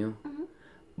menu,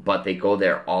 but they go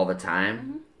there all the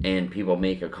time, and people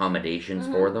make accommodations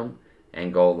for them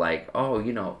and go like, oh,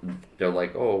 you know, they're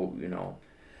like, oh, you know,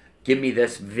 give me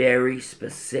this very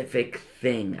specific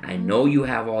thing. I know you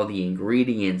have all the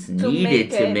ingredients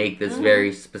needed to make this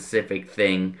very specific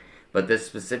thing, but this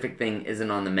specific thing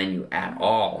isn't on the menu at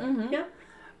all. Yep.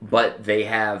 But they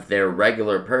have their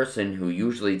regular person who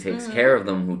usually takes care of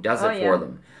them, who does it for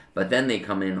them. But then they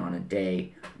come in on a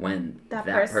day when that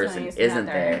person is isn't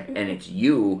not there, there. and it's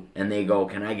you, and they go,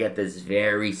 can I get this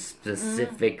very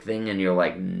specific thing? And you're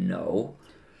like, no.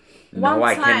 No, One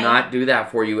I time- cannot do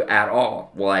that for you at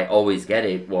all. Well, I always get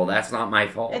it. Well, that's not my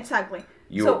fault. Exactly.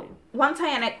 You- So one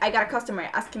time I got a customer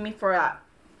asking me for a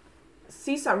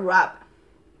Caesar wrap,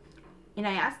 and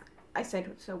I said,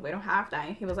 so we don't have that.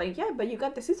 And he was like, yeah, but you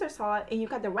got the Caesar salad and you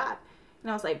got the wrap.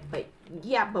 And I was like,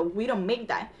 yeah, but we don't make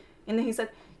that. And then he said,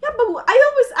 yeah, but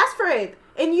I always ask for it.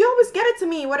 And you always get it to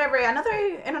me, whatever. Another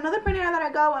panera that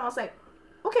I go, and I was like,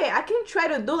 okay, I can try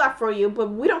to do that for you,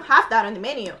 but we don't have that on the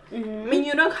menu. I mean,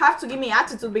 you don't have to give me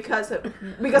attitude because of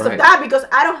that, because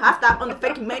I don't have that on the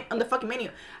fucking menu.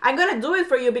 I'm gonna do it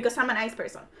for you because I'm a nice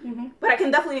person. But I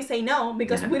can definitely say no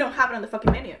because we don't have it on the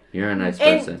fucking menu. You're a nice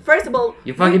person. And first of all,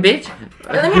 you fucking bitch.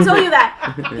 Let me tell you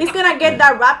that he's gonna get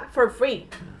that wrap for free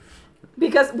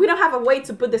because we don't have a way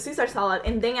to put the Caesar salad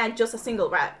and then add just a single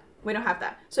wrap. We don't have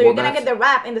that, so you're gonna get the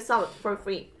wrap and the salad for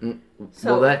free.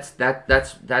 So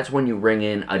that's when you ring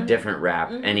in a different wrap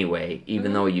anyway,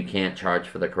 even though you can't charge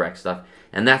for the correct stuff,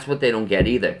 and that's what they don't get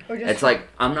either. It's like,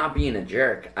 I'm not being a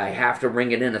jerk. I have to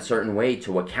ring it in a certain way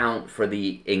to account for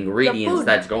the ingredients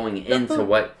that's going into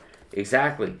what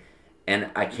exactly,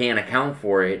 and I can't account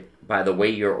for it by the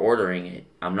way you're ordering it.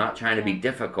 I'm not trying to be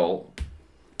difficult.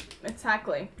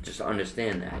 Exactly. Just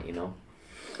understand that, you know.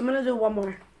 I'm gonna do one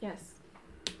more. Yes.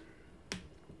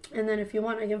 And then if you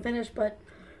want, I can finish. But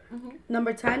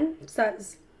number 10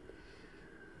 says,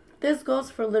 this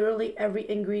goes for literally every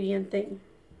ingredient thing.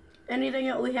 Anything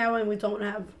that we have and we don't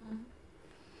have.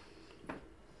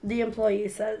 The employee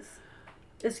says,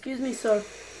 excuse me, sir,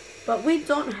 but we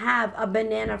don't have a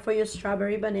banana for your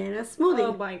strawberry banana smoothie.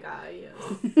 Oh my God,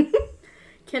 yes.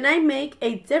 Can I make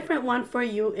a different one for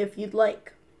you if you'd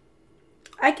like?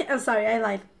 I'm sorry, I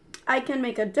lied. I can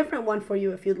make a different one for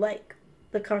you if you'd like.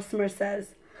 The customer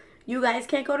says, you guys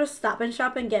can't go to Stop and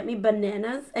Shop and get me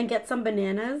bananas and get some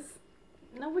bananas?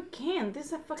 No, we can't. This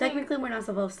is a fucking... Technically, we're not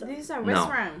supposed to. This is a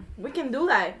restaurant. No. We can do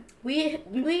that.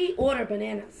 We order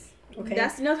bananas. Okay.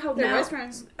 That's not how the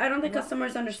restaurants... I don't think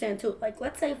customers understand, too. Like,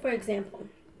 let's say, for example,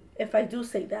 if I do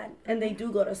say that, and they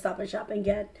do go to Stop and Shop and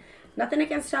get... Nothing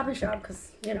against Stop and Shop,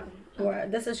 because, you know,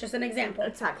 this is just an example.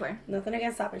 Exactly. Nothing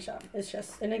against Stop and Shop. It's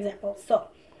just an example. So,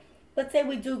 let's say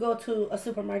we do go to a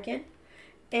supermarket,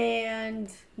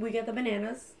 and we get the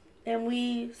bananas, and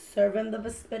we serve them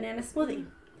the banana smoothie.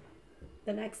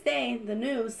 The next day, the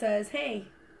news says, hey,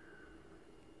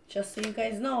 just so you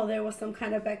guys know, there was some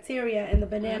kind of bacteria in the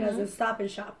bananas in Stop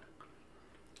and Shop.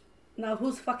 Now,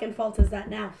 whose fucking fault is that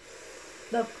now?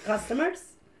 The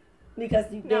customers? Because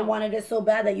they wanted it so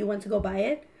bad that you went to go buy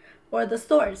it? Or the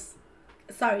stores?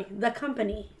 Sorry, the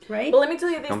company, right? But let me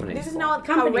tell you this. This is not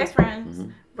how restaurants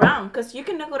run. Because you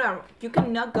cannot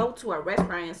go to a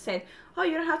restaurant and say, oh,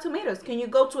 you don't have tomatoes. Can you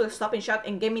go to the Stop and Shop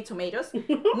and get me tomatoes?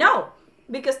 No.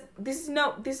 Because this is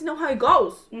not how it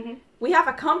goes. We have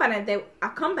a company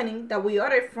that we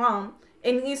order from,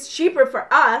 and it's cheaper for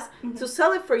us to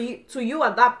sell it to you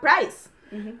at that price.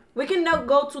 We cannot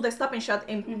go to the Stop and Shop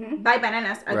and buy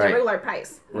bananas at the regular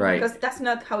price. Right. Because that's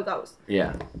not how it goes.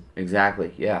 Yeah,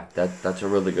 exactly. Yeah, that's a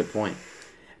really good point.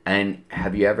 And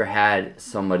have you ever had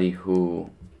somebody who,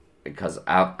 because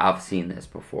I've seen this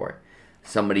before,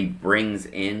 somebody brings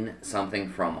in something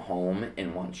from home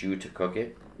and wants you to cook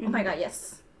it? Oh my God,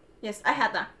 yes. Yes, I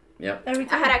had that. Yep. Every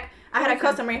time. I had a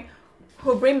customer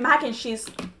who bring mac and cheese,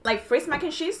 like fresh mac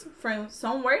and cheese from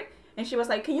somewhere, and she was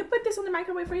like, can you put this on the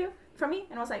microwave for me?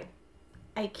 And I was like,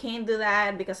 I can't do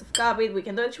that because of COVID. We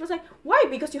can do it. She was like, why?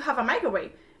 Because you have a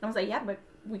microwave. And I was like, yeah, but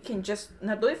we can just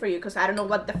not do it for you because I don't know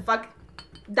what the fuck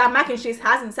that mac and cheese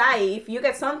has inside. If you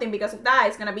get something because of that,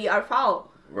 it's going to be our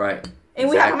fault. Right. And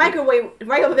we have a microwave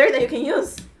right over there that you can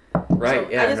use. Right, so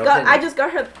yeah.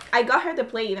 I got her the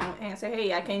plate and I said,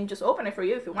 hey, I can just open it for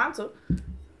you if you want to.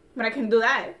 But I can do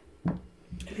that.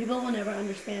 People will never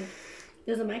understand.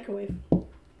 There's a microwave.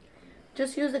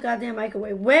 Just use the goddamn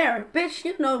microwave. Where? Bitch,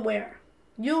 you know where.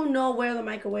 You know where the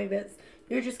microwave is.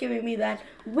 You're just giving me that,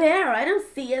 where? I don't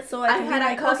see it, so I can had be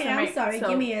like, a customer, okay, I'm sorry, so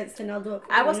give me it, and I'll do it.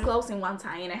 I was closing one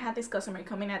time, and I had this customer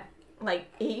coming at like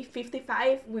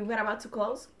 8:55. We were about to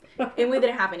close, and we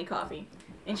didn't have any coffee.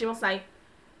 And she was like,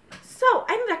 so,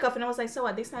 I need a coffee. And I was like, so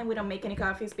at this time, we don't make any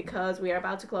coffees because we are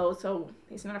about to close, so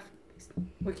it's not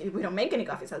we don't make any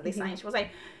coffees at this time. She was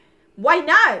like, why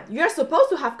not? You're supposed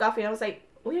to have coffee. And I was like,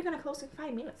 we are going to close in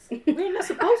 5 minutes. We're not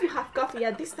supposed to have coffee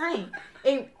at this time.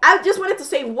 And I just wanted to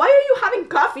say, why are you having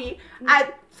coffee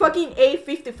at fucking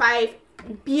 8:55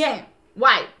 p.m.?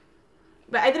 Why?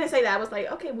 But I didn't say that. I was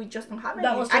like, okay, we just don't have any.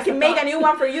 I can make a new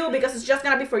one for you because it's just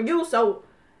going to be for you. So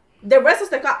the rest of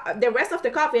the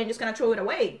coffee, I'm just going to throw it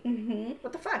away.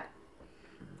 What the fuck?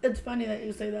 It's funny that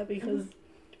you say that because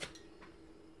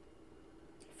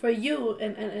for you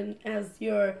and as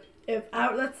your,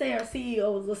 let's say our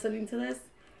CEO was listening to this,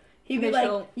 he'd be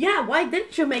like, yeah, why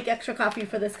didn't you make extra coffee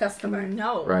for this customer?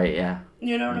 No. Right, yeah.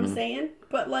 You know what I'm saying?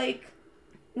 But like,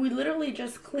 We literally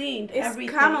just cleaned It's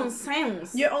everything. common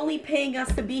sense. You're only paying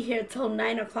us to be here till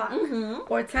 9 o'clock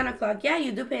or 10 o'clock. Yeah,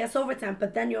 you do pay us overtime,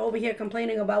 but then you're over here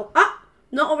complaining about,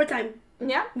 no overtime.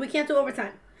 Yeah. We can't do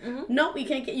overtime. Nope, you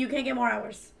can't get more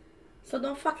hours. So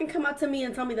don't fucking come up to me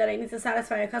and tell me that I need to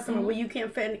satisfy a customer where you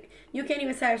can't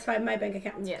even satisfy my bank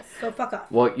account. Yes. So fuck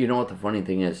off. Well, you know what the funny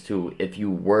thing is too? If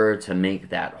you were to make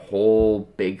that whole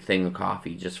big thing of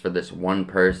coffee just for this one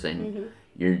person,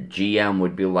 your GM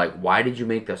would be like, "Why did you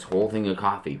make this whole thing of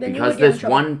coffee?" Then because this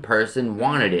one person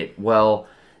wanted it. Well,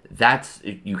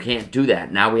 you can't do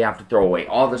that. Now we have to throw away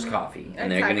all this coffee,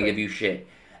 and they're gonna give you shit.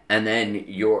 And then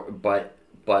but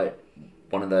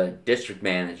one of the district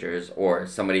managers or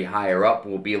somebody higher up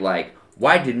will be like,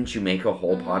 "Why didn't you make a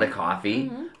whole pot of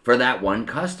coffee for that one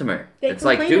customer?" It's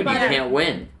like, dude, you can't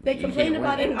win. They complain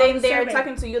about it. And then they're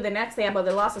talking to you the next day about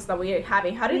the losses that we are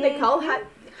having. How did they call?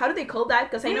 How do they call that?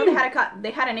 Because I know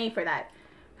they had a name for that.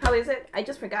 How is it? I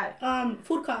just forgot.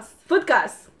 Food costs. Food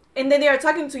costs. And then they are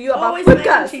talking to you about Always food mac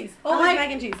costs. And cheese. Always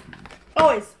mac and cheese.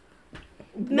 Always.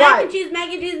 What? Mac and cheese, mac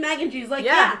and cheese, mac and cheese. Like,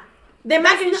 yeah. The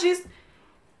mac and cheese.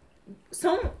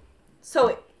 So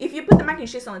if you put the mac and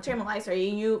cheese on the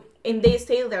thermalizer and they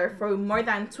stay there for more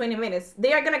than 20 minutes,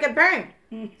 they are gonna get burned.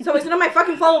 So it's not my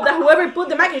fucking fault that whoever put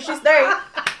the mac and cheese there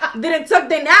didn't took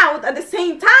them out at the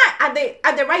same time at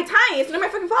the right time. It's not my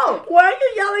fucking fault. Why are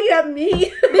you yelling at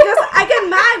me? Because I get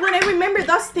mad when I remember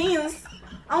those things.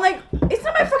 I'm like, it's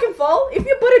not my fucking fault. If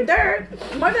you put it there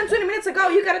more than 20 minutes ago,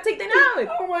 you gotta take them out.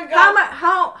 Oh my god.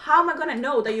 How am I gonna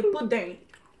know that you put them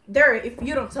there if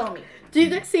you don't tell me? Do you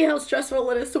guys see how stressful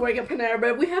it is to work at Panera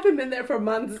Bread? We haven't been there for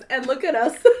months, and look at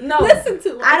us. No, listen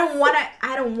to us. I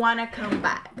don't wanna come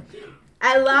back.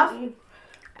 I love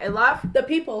the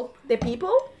people. the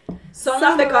people. Some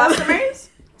of the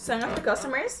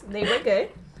customers, they were good.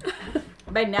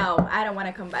 But no, I don't want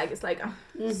to come back. It's like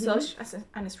such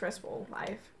a stressful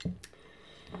life.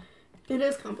 It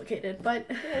is complicated, but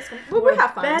we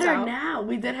have fun. Better now.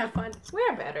 We did have fun. We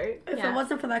are better. If it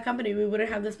wasn't for that company, we wouldn't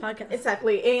have this podcast.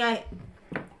 Exactly. And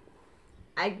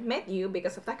I met you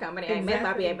because of that company. Exactly. I met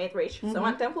Bobby. I met Rich. So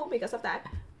I'm thankful because of that.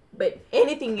 But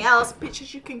anything else,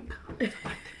 bitches, you can.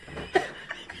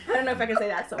 I don't know if I can say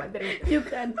that, so I better. You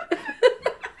can.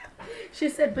 She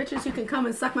said, "Bitches, you can come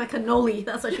and suck my cannoli."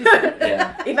 That's what she said.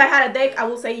 Yeah. If I had a dick, I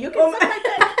will say you can suck my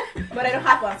dick, but I don't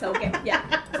have one, so okay,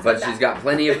 yeah. But she's got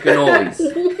plenty of cannolis.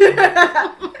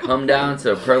 Come down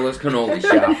to Perla's Cannoli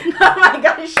Shop. Oh my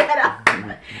god, shut up.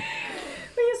 When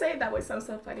you say it that way, it sounds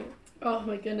so funny. Oh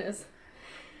my goodness.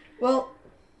 Well,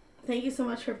 thank you so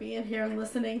much for being here and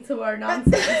listening to our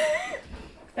nonsense.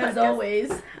 As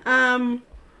always.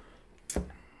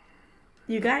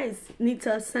 You guys need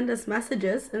to send us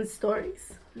messages and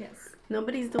stories. Yes.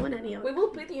 Nobody's doing any of it. We will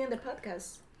put you in the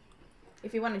podcast.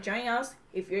 If you want to join us,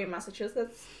 if you're in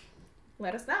Massachusetts,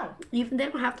 let us know. Even they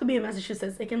don't have to be in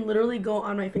Massachusetts. They can literally go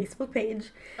on my Facebook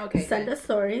page. Okay. Send us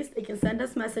stories. They can send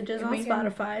us messages on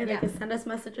Spotify. They can send us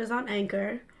messages on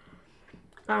Anchor.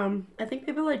 I think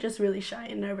people are just really shy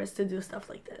and nervous to do stuff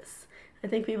like this. I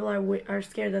think people are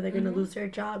scared that they're going to lose their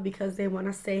job because they want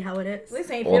to say how it is.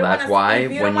 Listen, if well, you that's why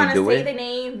if you when don't you do say it, the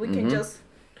name, we can just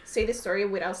say the story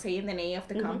without saying the name of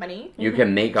the company. You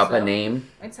can make up a name.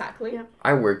 Exactly. Yeah.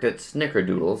 I worked at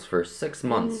Snickerdoodles for 6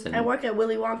 months. And I work at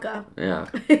Willy Wonka. Yeah.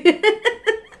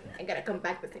 I gotta come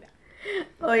back with it.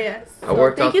 Oh, yes. I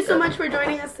worked thank you so much for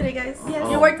joining us today, guys.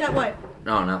 Yes. You worked at what?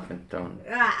 No, nothing. Don't.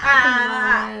 Come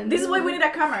on. This is why we need a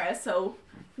camera, so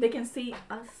they can see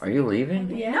us. Are you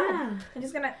leaving? Yeah. No,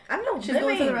 I'm not She's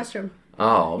going to the restroom.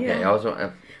 Oh, okay. Yeah. I was.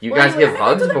 You guys give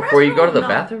hugs before you go to the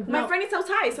bathroom? My friend is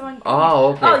outside, so I'm.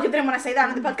 Oh, okay. Oh, you didn't want to say that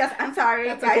on the podcast. I'm sorry,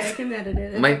 That's guys. okay. I can edit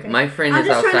it. It's My okay. my friend is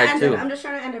outside too. I'm just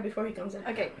trying to end it before he comes in.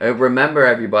 Okay. Remember,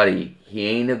 everybody, he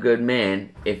ain't a good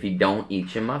man if he don't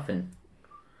eat your muffin.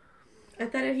 I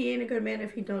thought if he ain't a good man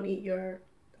if he don't eat your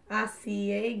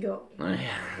asiago. Go.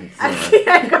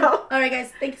 All right,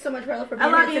 guys. Thank you so much, Perla, for being I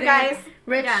here love today. you guys.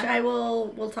 Rich, Yeah.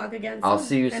 we'll talk again soon. I'll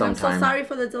see you and sometime. I'm so sorry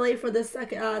for the delay for this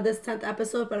this 10th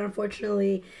episode, but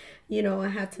unfortunately, I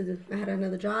had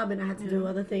another job and I had to do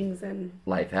other things, and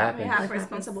Life We happens. have Life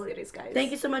responsibilities, guys. thank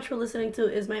you so much for listening to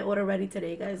Is My Order Ready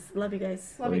today, guys. Love you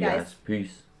guys. Love you guys.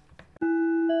 Peace.